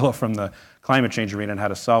that parallel from the climate change arena and how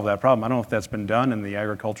to solve that problem. I don't know if that's been done in the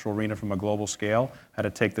agricultural arena from a global scale, how to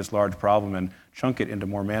take this large problem and chunk it into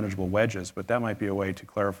more manageable wedges, but that might be a way to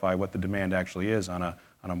clarify what the demand actually is on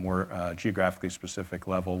a more geographically specific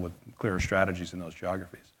level with clearer strategies in those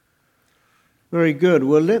geographies. Very good.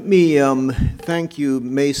 Well, let me thank you,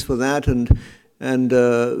 Mace, for that, and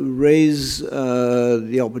raise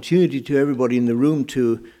the opportunity to everybody in the room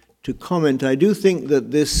to comment. I do think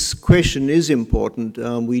that this question is important.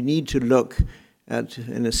 We need to look at,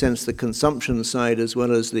 in a sense, the consumption side as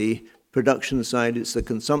well as the production side. It's the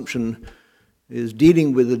consumption is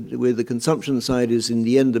dealing with the consumption side is in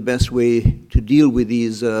the end the best way to deal with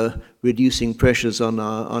these reducing pressures on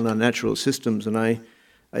our natural systems. And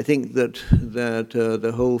I think that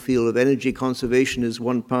the whole field of energy conservation is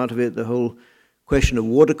one part of it. The whole question of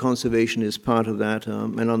water conservation is part of that.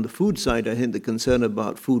 And on the food side, I think the concern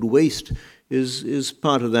about food waste is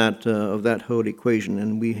part of that whole equation.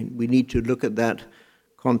 And we need to look at that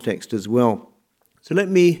context as well. So let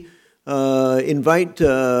me invite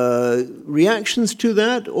reactions to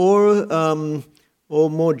that or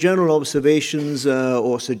more general observations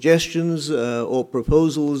or suggestions or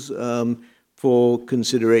proposals for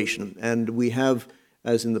consideration. And we have,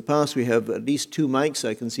 as in the past, we have at least 2 mics.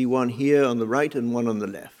 I can see one here on the right and one on the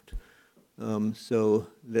left. So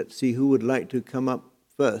let's see who would like to come up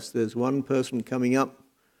first. There's one person coming up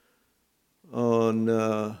on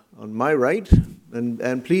my right.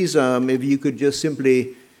 And please, if you could just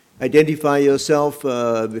simply identify yourself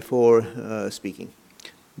before speaking.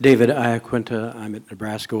 David Iaquinta. I'm at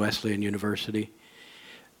Nebraska Wesleyan University.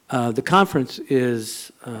 The conference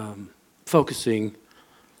is focusing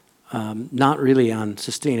not really on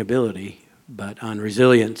sustainability, but on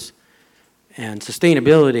resilience. And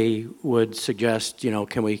sustainability would suggest,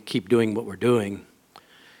 can we keep doing what we're doing?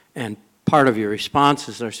 And part of your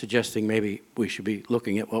responses are suggesting maybe we should be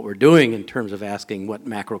looking at what we're doing in terms of asking what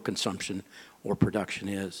macro consumption or production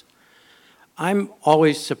is. I'm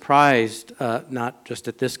always surprised, not just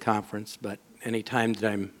at this conference, but any time that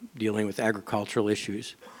I'm dealing with agricultural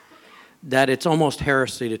issues, that it's almost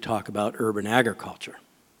heresy to talk about urban agriculture.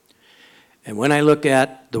 And when I look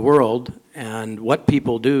at the world and what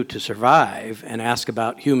people do to survive and ask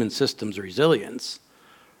about human systems resilience,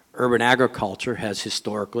 urban agriculture has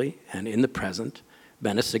historically and in the present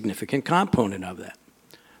been a significant component of that.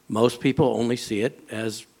 Most people only see it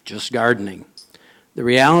as just gardening. The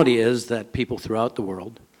reality is that people throughout the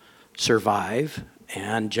world survive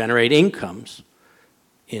and generate incomes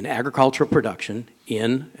in agricultural production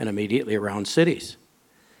in and immediately around cities.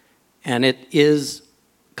 And it is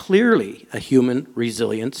clearly a human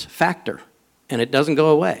resilience factor, and it doesn't go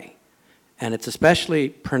away. And it's especially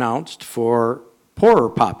pronounced for poorer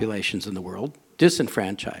populations in the world,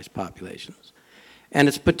 disenfranchised populations. And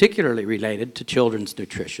it's particularly related to children's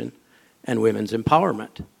nutrition and women's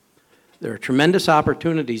empowerment. There are tremendous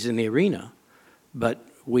opportunities in the arena, but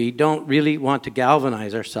we don't really want to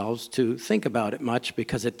galvanize ourselves to think about it much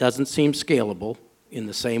because it doesn't seem scalable in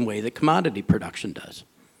the same way that commodity production does.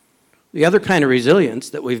 The other kind of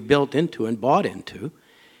resilience that we've built into and bought into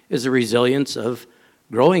is the resilience of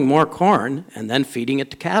growing more corn and then feeding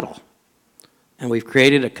it to cattle. And we've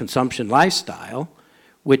created a consumption lifestyle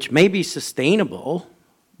which may be sustainable,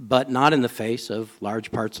 but not in the face of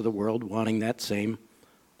large parts of the world wanting that same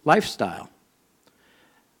lifestyle.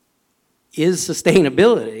 Is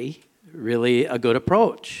sustainability really a good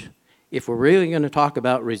approach? If we're really going to talk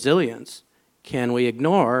about resilience, can we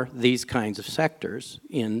ignore these kinds of sectors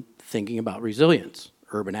in thinking about resilience,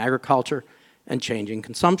 urban agriculture, and changing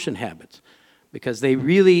consumption habits? Because they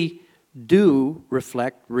really do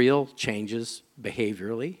reflect real changes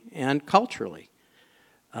behaviorally and culturally.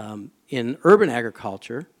 In urban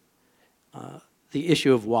agriculture, the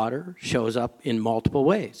issue of water shows up in multiple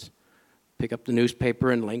ways. Pick up the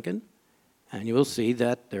newspaper in Lincoln, and you will see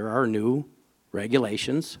that there are new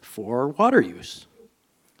regulations for water use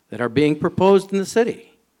that are being proposed in the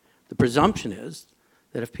city. The presumption is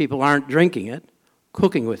that if people aren't drinking it,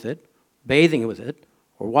 cooking with it, bathing with it,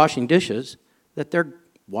 or washing dishes, that they're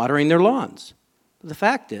watering their lawns. But the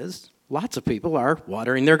fact is, lots of people are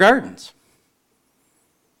watering their gardens.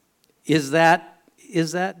 Is that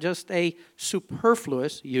just a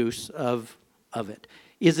superfluous use of it?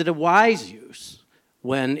 Is it a wise use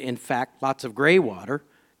when, in fact, lots of gray water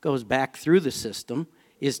goes back through the system,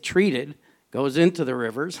 is treated, goes into the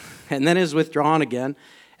rivers, and then is withdrawn again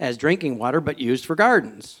as drinking water but used for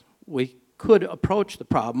gardens? We could approach the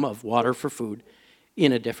problem of water for food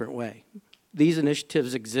in a different way. These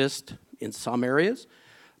initiatives exist in some areas,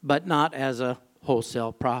 but not as a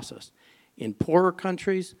wholesale process. In poorer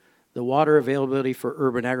countries, the water availability for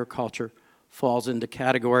urban agriculture falls into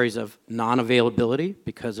categories of non-availability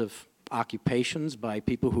because of occupations by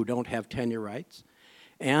people who don't have tenure rights.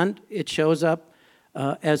 And it shows up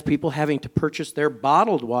as people having to purchase their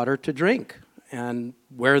bottled water to drink. And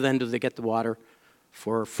where then do they get the water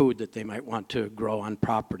for food that they might want to grow on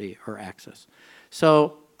property or access?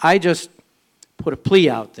 So I just put a plea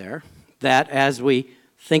out there that as we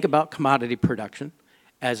think about commodity production,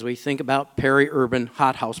 as we think about peri-urban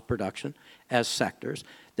hothouse production as sectors,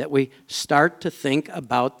 that we start to think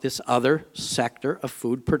about this other sector of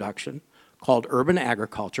food production called urban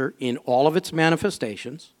agriculture in all of its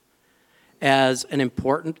manifestations as an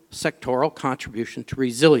important sectoral contribution to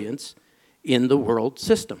resilience in the world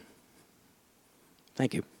system.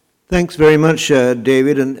 Thank you. Thanks very much,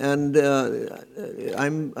 David, and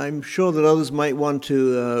I'm sure that others might want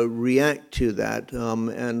to react to that.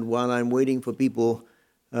 And while I'm waiting for people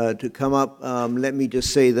to come up, let me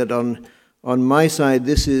just say that on my side,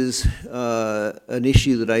 this is an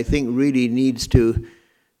issue that I think really needs to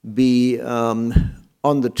be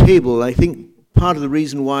on the table. I think part of the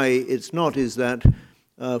reason why it's not is that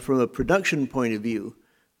from a production point of view,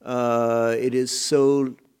 it is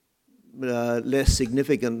so less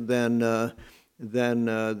significant than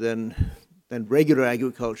regular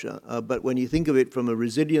agriculture. But when you think of it from a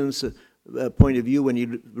resilience point of view, when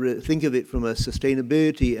you think of it from a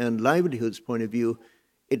sustainability and livelihoods point of view,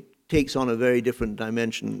 it takes on a very different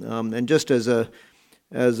dimension. And just as a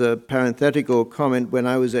parenthetical comment, when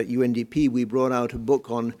I was at UNDP, we brought out a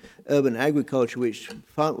book on urban agriculture, which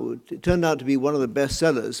turned out to be one of the best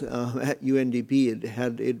sellers at UNDP.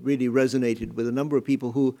 It really resonated with a number of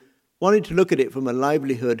people who wanted to look at it from a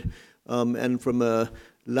livelihood and from a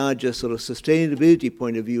larger sort of sustainability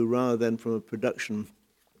point of view rather than from a production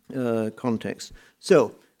context.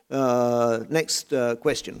 So, next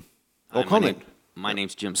question or comment. My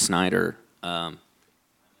name's Jim Snyder. I'm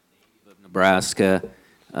of Nebraska.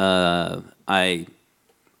 I'm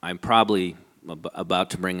probably about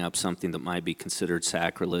to bring up something that might be considered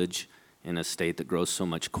sacrilege in a state that grows so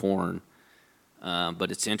much corn.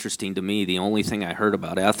 But it's interesting to me, the only thing I heard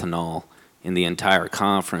about ethanol in the entire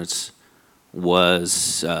conference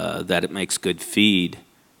was that it makes good feed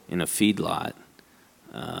in a feedlot.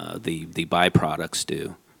 The byproducts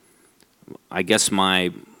do. I guess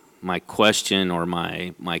my question or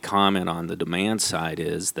my comment on the demand side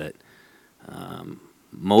is that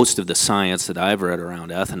most of the science that I've read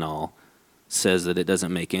around ethanol says that it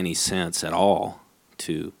doesn't make any sense at all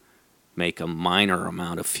to make a minor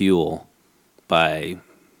amount of fuel by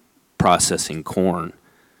processing corn.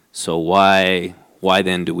 So why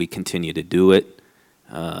then do we continue to do it?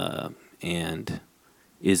 And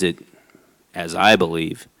is it, as I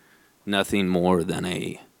believe, nothing more than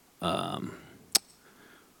a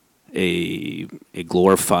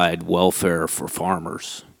glorified welfare for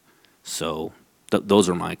farmers? So those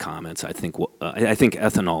are my comments. I think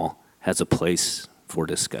ethanol has a place for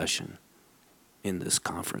discussion in this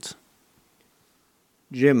conference.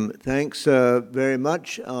 Jim, thanks very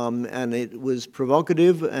much, and it was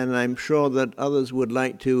provocative, and I'm sure that others would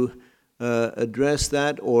like to address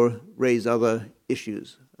that or raise other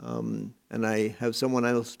issues. And I have someone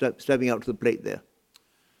else stepping out to the plate there.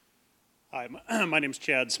 Hi, my name's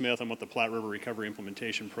Chad Smith. I'm with the Platte River Recovery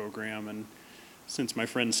Implementation Program, and since my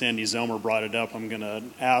friend Sandy Zelmer brought it up, I'm going to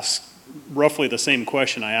ask roughly the same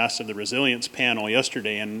question I asked of the resilience panel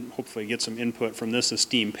yesterday and hopefully get some input from this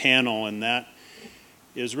esteemed panel, and that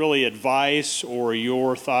is really advice or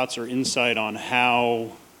your thoughts or insight on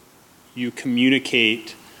how you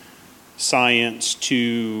communicate science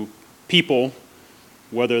to people,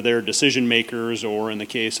 whether they're decision makers or, in the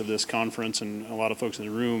case of this conference and a lot of folks in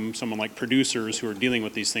the room, someone like producers who are dealing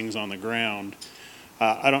with these things on the ground.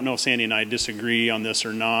 I don't know if Sandy and I disagree on this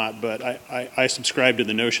or not, but I subscribe to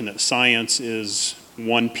the notion that science is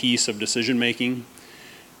one piece of decision making.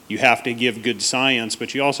 You have to give good science,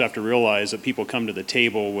 but you also have to realize that people come to the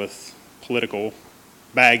table with political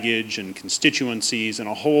baggage and constituencies and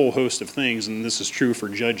a whole host of things, and this is true for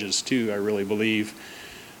judges too, I really believe,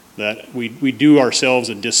 that we do ourselves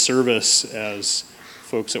a disservice as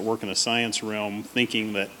folks that work in the science realm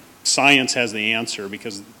thinking that science has the answer,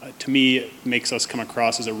 because to me it makes us come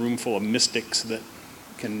across as a room full of mystics that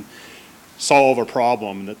can solve a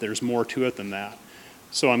problem, that there's more to it than that.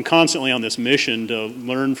 So I'm constantly on this mission to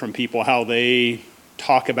learn from people how they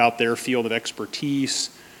talk about their field of expertise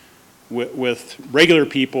with regular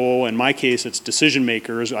people. In my case, it's decision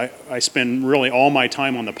makers. I spend really all my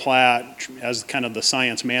time on the Platte as kind of the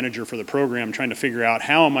science manager for the program, trying to figure out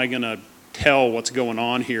how am I going to tell what's going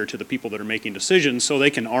on here to the people that are making decisions so they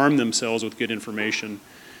can arm themselves with good information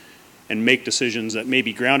and make decisions that may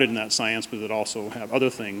be grounded in that science, but that also have other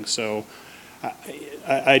things. So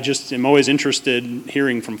I just am always interested in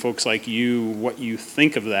hearing from folks like you what you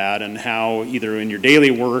think of that, and how either in your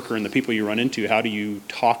daily work or in the people you run into, how do you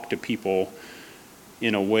talk to people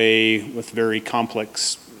in a way with very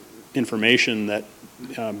complex information that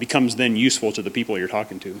becomes then useful to the people you're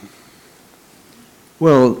talking to.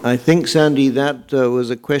 Well, I think, Sandy, that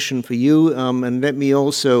was a question for you, and let me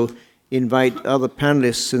also invite other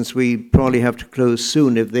panelists, since we probably have to close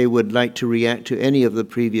soon, if they would like to react to any of the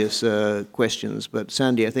previous questions. But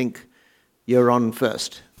Sandy, I think you're on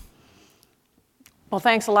first. Well,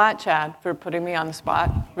 thanks a lot, Chad, for putting me on the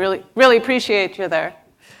spot. Really appreciate you there.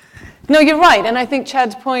 No, you're right, and I think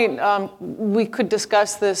Chad's point, we could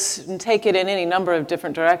discuss this and take it in any number of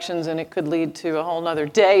different directions, and it could lead to a whole other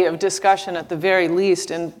day of discussion at the very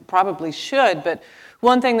least, and probably should. But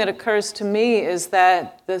one thing that occurs to me is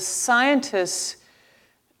that the scientists,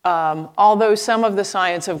 although some of the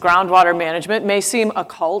science of groundwater management may seem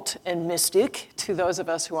occult and mystic to those of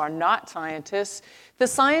us who are not scientists, the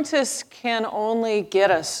scientists can only get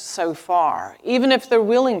us so far, even if they're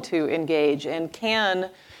willing to engage and can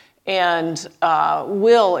and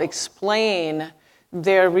will explain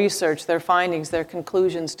their research, their findings, their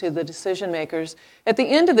conclusions to the decision makers. At the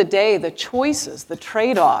end of the day, the choices, the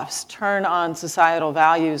trade-offs turn on societal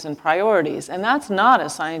values and priorities, and that's not a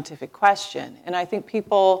scientific question. And I think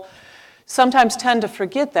people sometimes tend to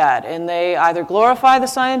forget that, and they either glorify the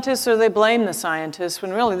scientists or they blame the scientists,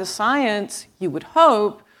 when really the science, you would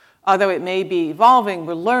hope, although it may be evolving,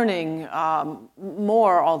 we're learning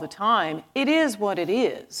more all the time, it is what it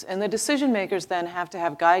is. And the decision makers then have to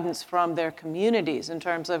have guidance from their communities in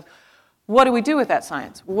terms of, what do we do with that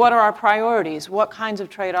science? What are our priorities? What kinds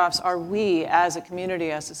of trade-offs are we as a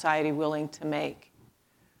community, as society, willing to make?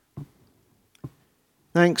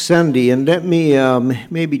 Thanks, Sandy. And let me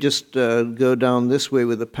maybe just go down this way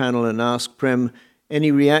with the panel and ask Prem, any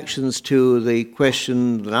reactions to the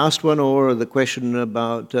question, the last one, or the question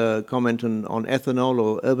about comment on ethanol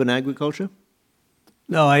or urban agriculture?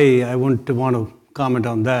 No, I wouldn't want to comment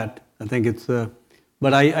on that. I think it's,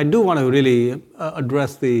 but I do want to really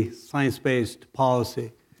address the science-based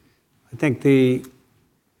policy. I think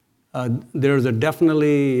there's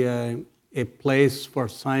definitely a place for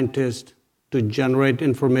scientists to generate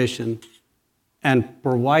information and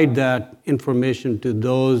provide that information to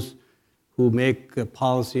those who make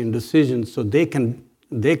policy and decisions, so they can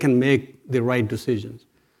make the right decisions.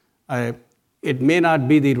 It may not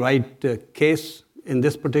be the right case in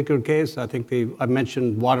this particular case. I think I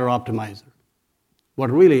mentioned Water Optimizer.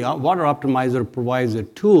 Water Optimizer provides a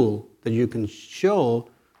tool that you can show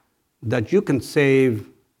that you can save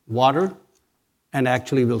water and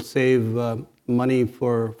actually will save money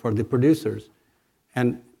for the producers.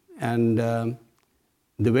 And the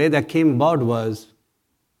way that came about was,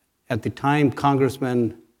 at the time,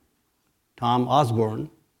 Congressman Tom Osborne,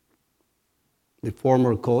 the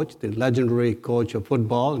former coach, the legendary coach of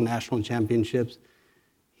football, national championships,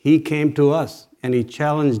 he came to us and he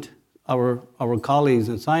challenged our colleagues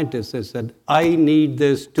and scientists and said, I need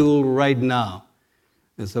this tool right now.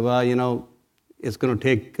 And said, well, you know, it's going to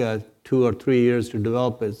take 2 or 3 years to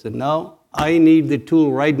develop it. I said, no, I need the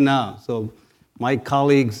tool right now. So my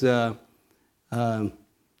colleagues, they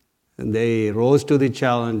rose to the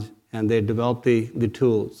challenge and they developed the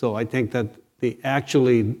tool. So I think that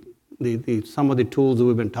some of the tools that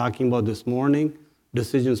we've been talking about this morning,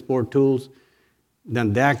 decision support tools,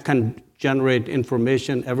 then that can generate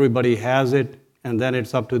information. Everybody has it, and then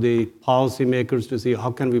it's up to the policymakers to see how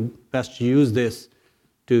can we best use this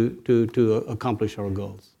to accomplish our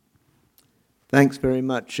goals. Thanks very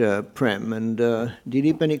much, Prem. And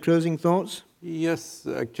Dilip, any closing thoughts? Yes,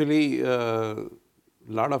 actually,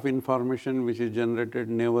 lot of information which is generated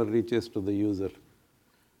never reaches to the user.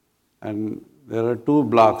 And there are 2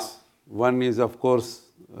 blocks. One is, of course,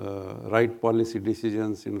 right policy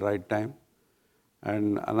decisions in right time.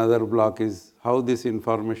 And another block is how this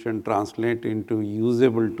information translate into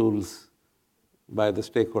usable tools by the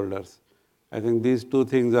stakeholders. I think these two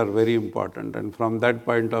things are very important. And from that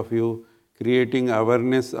point of view, creating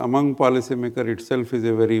awareness among policymakers itself is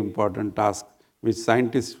a very important task which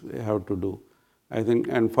scientists have to do. I think,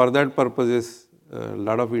 and for that purposes, a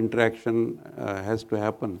lot of interaction has to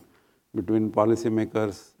happen between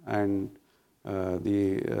policymakers and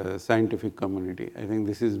the scientific community. I think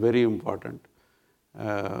this is very important.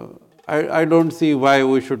 I don't see why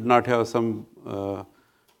we should not have some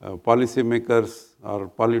policymakers or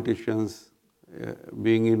politicians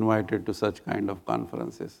being invited to such kind of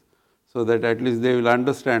conferences, so that at least they will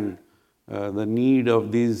understand the need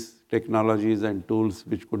of these technologies and tools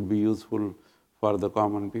which could be useful for the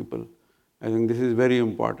common people. I think this is very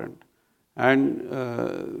important. And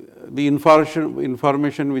the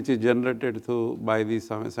information which is generated by the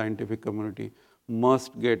scientific community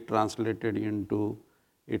must get translated into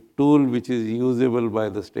a tool which is usable by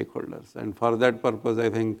the stakeholders. And for that purpose, I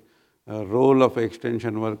think role of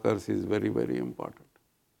extension workers is very, very important.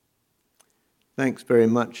 Thanks very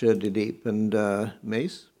much, Dideep. And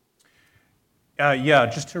Mace? Yeah,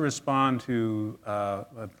 just to respond to, I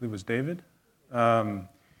believe it was David.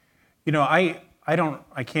 You know,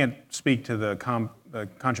 I can't speak to the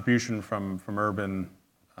contribution from urban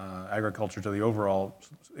agriculture to the overall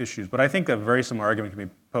issues, but I think a very similar argument can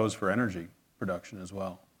be posed for energy production as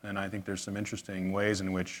well. And I think there's some interesting ways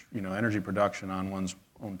in which, you know, energy production on one's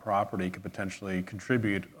own property could potentially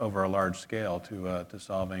contribute over a large scale to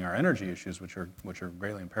solving our energy issues, which are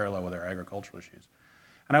greatly in parallel with our agricultural issues.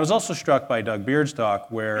 And I was also struck by Doug Beard's talk,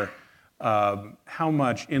 where how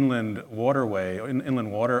much inland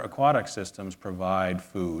water aquatic systems provide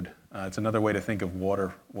food. It's another way to think of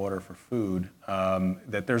water for food.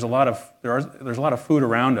 That there's a lot of food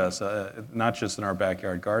around us, not just in our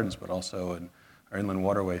backyard gardens, but also in our inland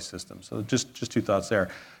waterway system. So just two thoughts there.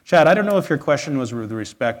 Chad, I don't know if your question was with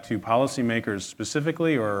respect to policymakers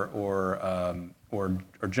specifically or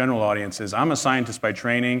general audiences. I'm a scientist by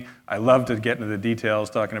training. I love to get into the details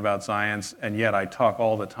talking about science, and yet I talk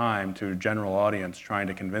all the time to a general audience trying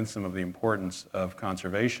to convince them of the importance of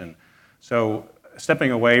conservation. So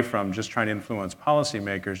stepping away from just trying to influence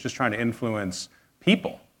policymakers, just trying to influence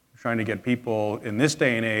people, trying to get people in this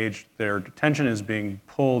day and age, their attention is being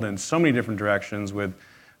pulled in so many different directions with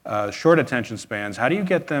short attention spans. How do you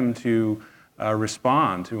get them to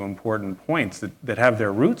respond to important points that have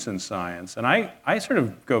their roots in science? And I sort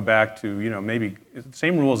of go back to, you know, maybe the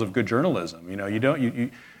same rules of good journalism. You know,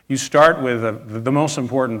 you start with the most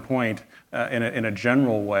important point in a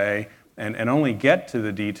general way, and only get to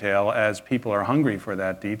the detail as people are hungry for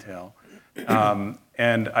that detail.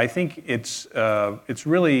 And I think it's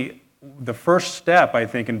really the first step, I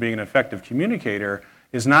think, in being an effective communicator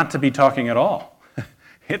is not to be talking at all.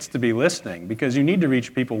 It's to be listening, because you need to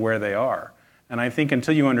reach people where they are. And I think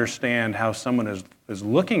until you understand how someone is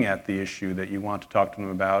looking at the issue that you want to talk to them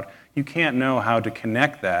about, you can't know how to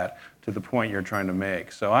connect that to the point you're trying to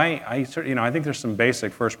make. So I think there's some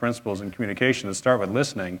basic first principles in communication that start with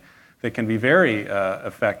listening that can be very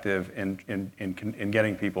effective in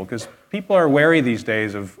getting people, because people are wary these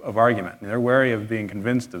days of argument. They're wary of being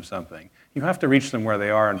convinced of something. You have to reach them where they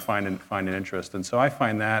are and find an interest. And so I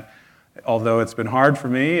find that, although it's been hard for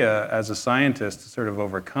me as a scientist to sort of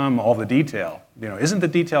overcome all the detail. You know, isn't the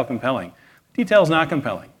detail compelling? The detail is not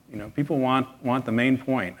compelling. You know, people want the main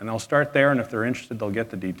point, and they'll start there, and if they're interested, they'll get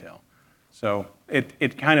the detail. So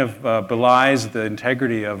it kind of belies the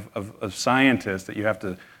integrity of scientists that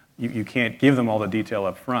you can't give them all the detail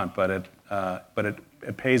up front, but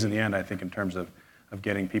it pays in the end, I think, in terms of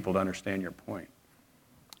getting people to understand your point.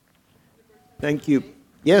 Thank you.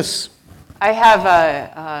 Yes? I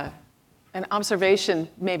have an observation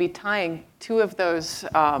maybe tying two of those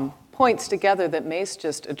points together that Mace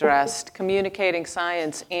just addressed, communicating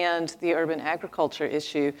science and the urban agriculture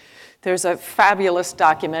issue. There's a fabulous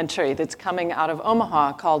documentary that's coming out of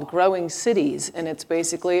Omaha called Growing Cities, and it's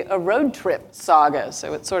basically a road trip saga.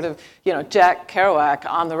 So it's sort of, you know, Jack Kerouac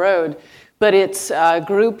on the road, but it's a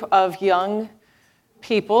group of young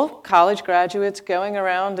people, college graduates, going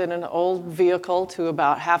around in an old vehicle to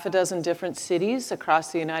about half a dozen different cities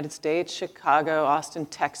across the United States: Chicago, Austin,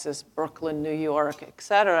 Texas, Brooklyn, New York,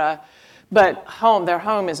 etc. But their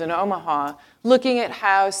home is in Omaha, looking at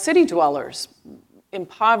how city dwellers,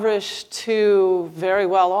 impoverished to very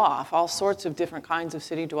well off, all sorts of different kinds of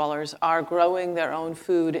city dwellers, are growing their own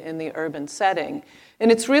food in the urban setting.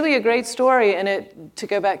 And it's really a great story, and to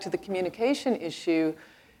go back to the communication issue,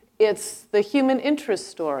 it's the human interest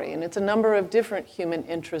story, and it's a number of different human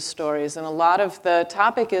interest stories. And a lot of the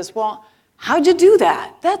topic is, well, how'd you do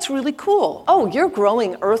that? That's really cool. Oh, you're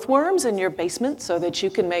growing earthworms in your basement so that you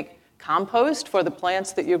can make compost for the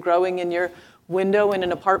plants that you're growing in your window in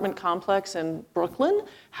an apartment complex in Brooklyn?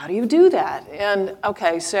 How do you do that? And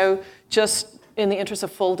okay, so just in the interest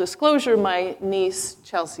of full disclosure, my niece,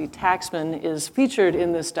 Chelsea Taxman, is featured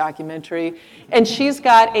in this documentary, and she's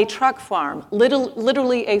got a truck farm,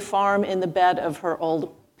 literally a farm in the bed of her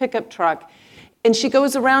old pickup truck. And she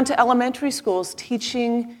goes around to elementary schools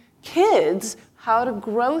teaching kids how to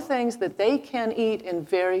grow things that they can eat in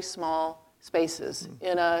very small spaces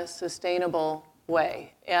in a sustainable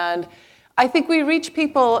way. And I think we reach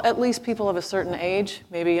people, at least people of a certain age,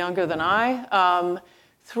 maybe younger than I,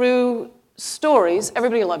 through stories.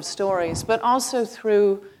 Everybody loves stories, but also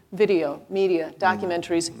through video, media,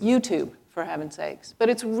 documentaries, YouTube, for heaven's sakes. But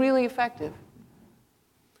it's really effective.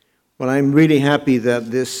 Well, I'm really happy that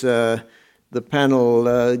the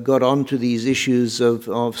panel got onto these issues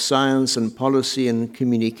of science and policy and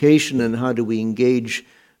communication and how do we engage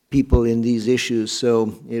people in these issues.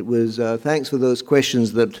 So it was thanks for those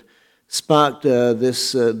questions that sparked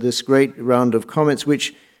this great round of comments,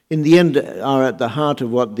 which in the end are at the heart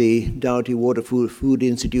of what the Dougherty Water Food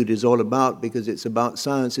Institute is all about, because it's about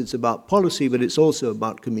science, it's about policy, but it's also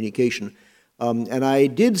about communication. And I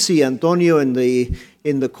did see Antonio in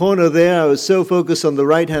the corner there. I was so focused on the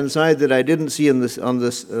right-hand side that I didn't see on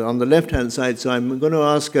the left-hand side. So I'm going to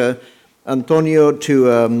ask Antonio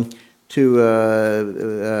to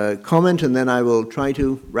comment, and then I will try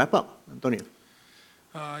to wrap up. Antonio.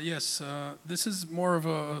 Yes, this is more of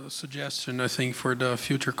a suggestion, I think, for the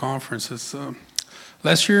future conferences.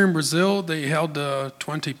 Last year in Brazil, they held a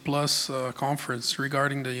 20-plus conference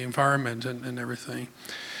regarding the environment and everything.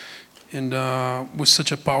 And with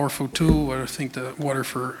such a powerful tool, what I think the Water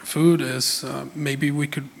for Food is, maybe we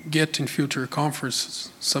could get in future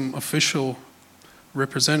conferences some official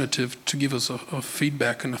representative to give us a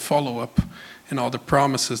feedback and a follow-up and all the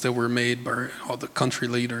promises that were made by all the country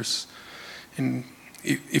leaders. And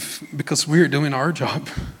because we're doing our job,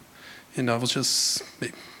 and I was just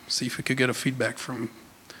see if we could get a feedback from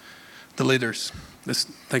the leaders.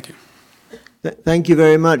 Thank you. Thank you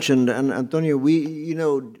very much, and Antonio,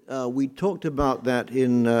 we talked about that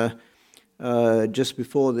in just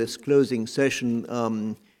before this closing session,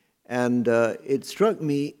 and it struck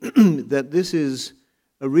me that this is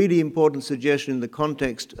a really important suggestion in the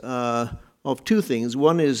context of two things.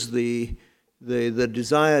 One is the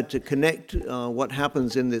desire to connect what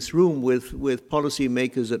happens in this room with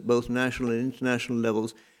policymakers at both national and international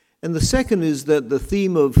levels, and the second is that the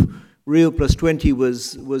theme of Rio Plus 20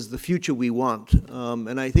 was the future we want,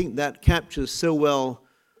 and I think that captures so well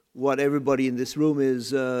what everybody in this room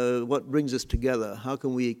is, what brings us together. How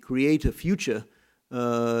can we create a future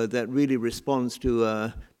that really responds to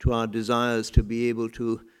our desires to be able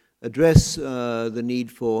to address the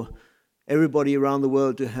need for everybody around the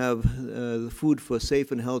world to have the food for a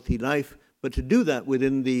safe and healthy life, but to do that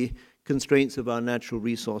within the constraints of our natural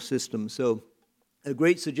resource system. So a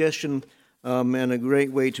great suggestion. And a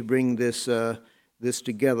great way to bring this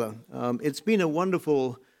together. It's been a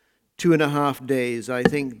wonderful 2.5 days. I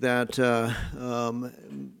think that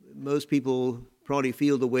most people probably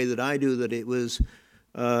feel the way that I do, that it was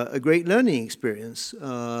a great learning experience.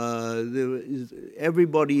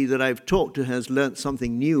 Everybody that I've talked to has learned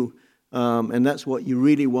something new, and that's what you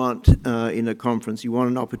really want in a conference. You want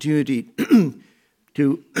an opportunity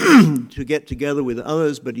to get together with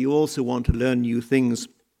others, but you also want to learn new things.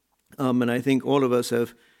 And I think all of us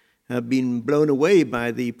have been blown away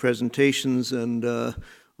by the presentations and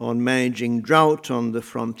on managing drought, on the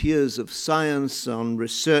frontiers of science, on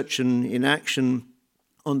research and in action,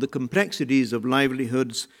 on the complexities of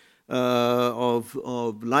livelihoods, of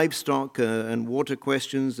livestock and water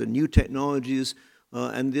questions and new technologies,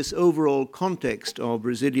 and this overall context of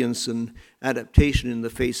resilience and adaptation in the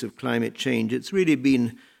face of climate change. It's really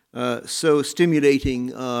been so stimulating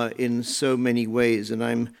in so many ways, and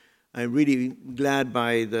I'm really glad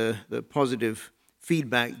by the positive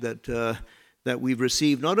feedback that we've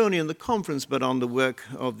received, not only in the conference, but on the work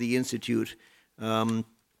of the Institute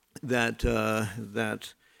that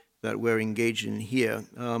we're engaged in here.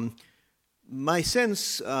 My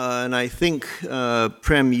sense, and I think,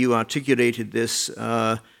 Prem, you articulated this,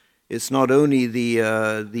 it's not only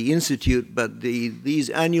the Institute, but these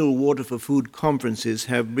annual Water for Food conferences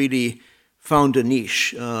have really found a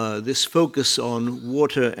niche. This focus on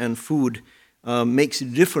water and food makes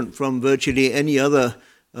it different from virtually any other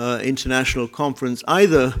international conference,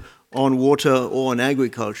 either on water or on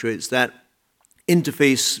agriculture. It's that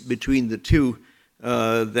interface between the two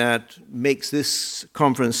that makes this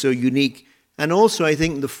conference so unique. And also, I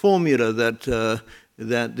think the formula that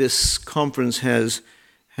that this conference has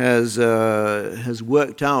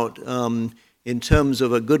worked out in terms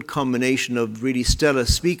of a good combination of really stellar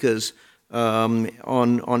speakers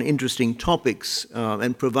on interesting topics,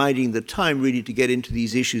 and providing the time really to get into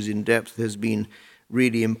these issues in depth has been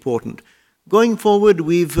really important. Going forward,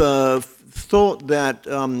 we've thought that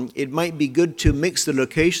it might be good to mix the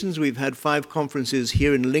locations. We've had 5 conferences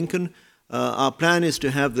here in Lincoln. Our plan is to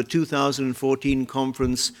have the 2014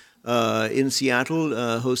 conference in Seattle,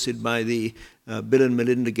 hosted by the Bill and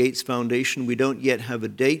Melinda Gates Foundation. We don't yet have a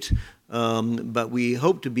date, but we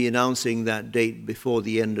hope to be announcing that date before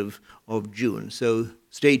the end of June. So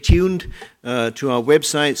stay tuned to our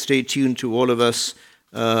website, stay tuned to all of us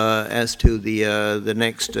as to the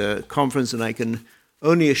next conference, and I can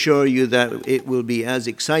only assure you that it will be as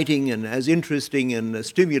exciting and as interesting and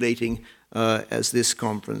stimulating as this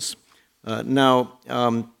conference. Now,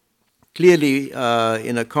 clearly,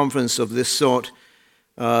 in a conference of this sort,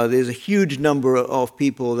 there's a huge number of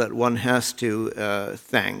people that one has to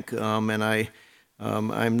thank, and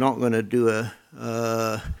I'm not going to do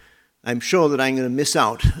I'm sure that I'm going to miss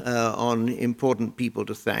out on important people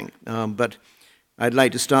to thank, but I'd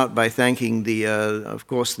like to start by thanking of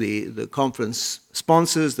course, the conference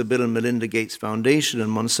sponsors, the Bill and Melinda Gates Foundation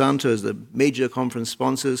and Monsanto as the major conference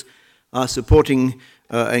sponsors, our supporting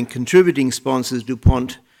and contributing sponsors,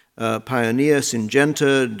 DuPont, Pioneer,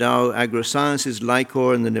 Syngenta, Dow AgroSciences,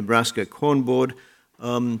 Lycor, and the Nebraska Corn Board.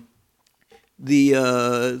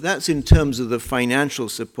 That's in terms of the financial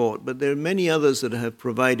support, but there are many others that have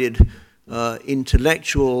provided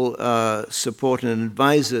intellectual support and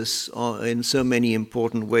advise us in so many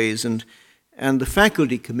important ways. And the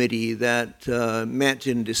faculty committee that met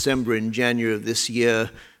in December and January of this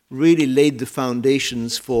year really laid the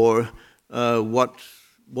foundations for what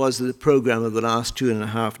was the program of the last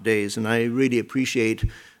 2.5 days. And I really appreciate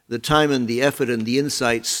the time and the effort and the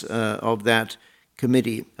insights of that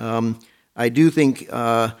committee. I do think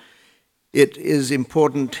it is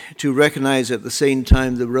important to recognize at the same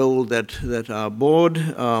time the role that our board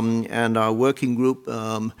and our working group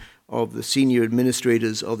of the senior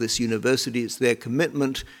administrators of this university, it's their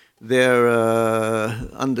commitment, their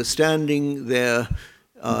understanding, their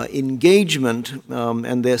engagement,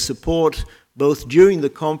 and their support both during the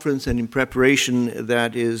conference and in preparation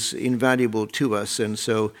that is invaluable to us. And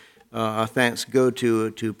so our thanks go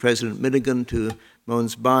to President Milligan, to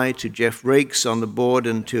Mons Bai, to Jeff Rakes on the board,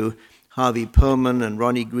 and to Harvey Perlman and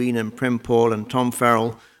Ronnie Green and Prem Paul and Tom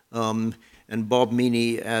Farrell and Bob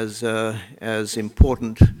Meany as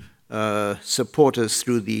important supporters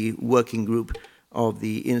through the working group of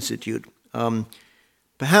the Institute.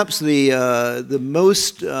 Perhaps the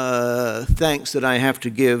most thanks that I have to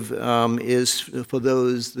give is for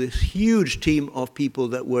this huge team of people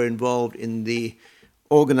that were involved in the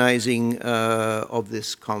organizing of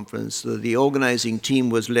this conference. The organizing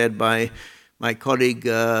team was led by my colleague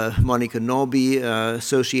Monica Norby,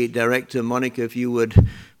 Associate Director. Monica, if you would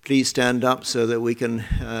please stand up so that we can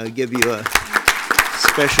give you a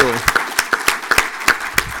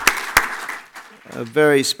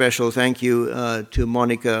very special thank you to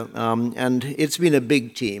Monica. And it's been a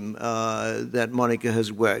big team that Monica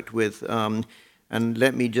has worked with. And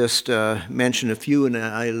let me just mention a few, and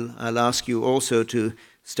I'll ask you also to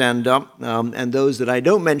stand up. And those that I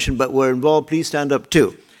don't mention but were involved, please stand up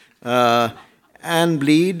too. Anne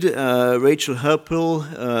Bleed, Rachel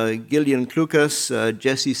Herpel, Gillian Klukas,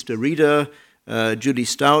 Jesse Starita, Judy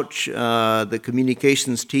Stouch, the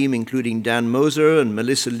communications team, including Dan Moser and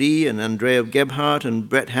Melissa Lee and Andrea Gebhardt and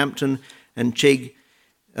Brett Hampton and Craig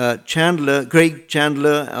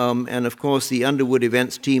Chandler, and of course the Underwood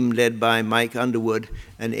events team led by Mike Underwood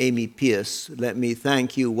and Amy Pierce. Let me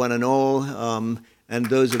thank you one and all, and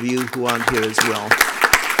those of you who aren't here as well.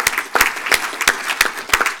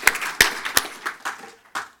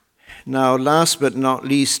 Now, last but not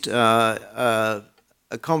least, a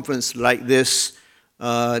conference like this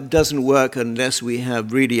doesn't work unless we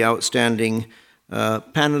have really outstanding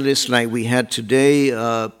panelists like we had today,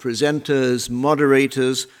 presenters,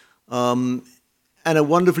 moderators, and a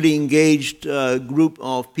wonderfully engaged group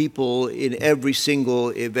of people in every single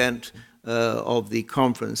event of the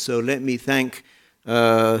conference. So let me thank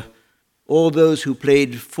all those who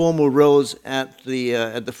played formal roles at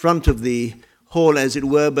the front of the hall, as it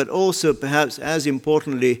were, but also perhaps as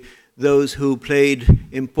importantly, those who played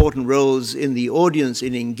important roles in the audience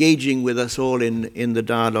in engaging with us all in the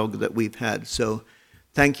dialogue that we've had. So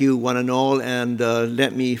thank you one and all, and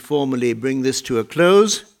let me formally bring this to a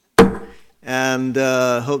close, and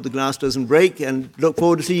hope the glass doesn't break, and look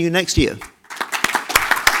forward to seeing you next year.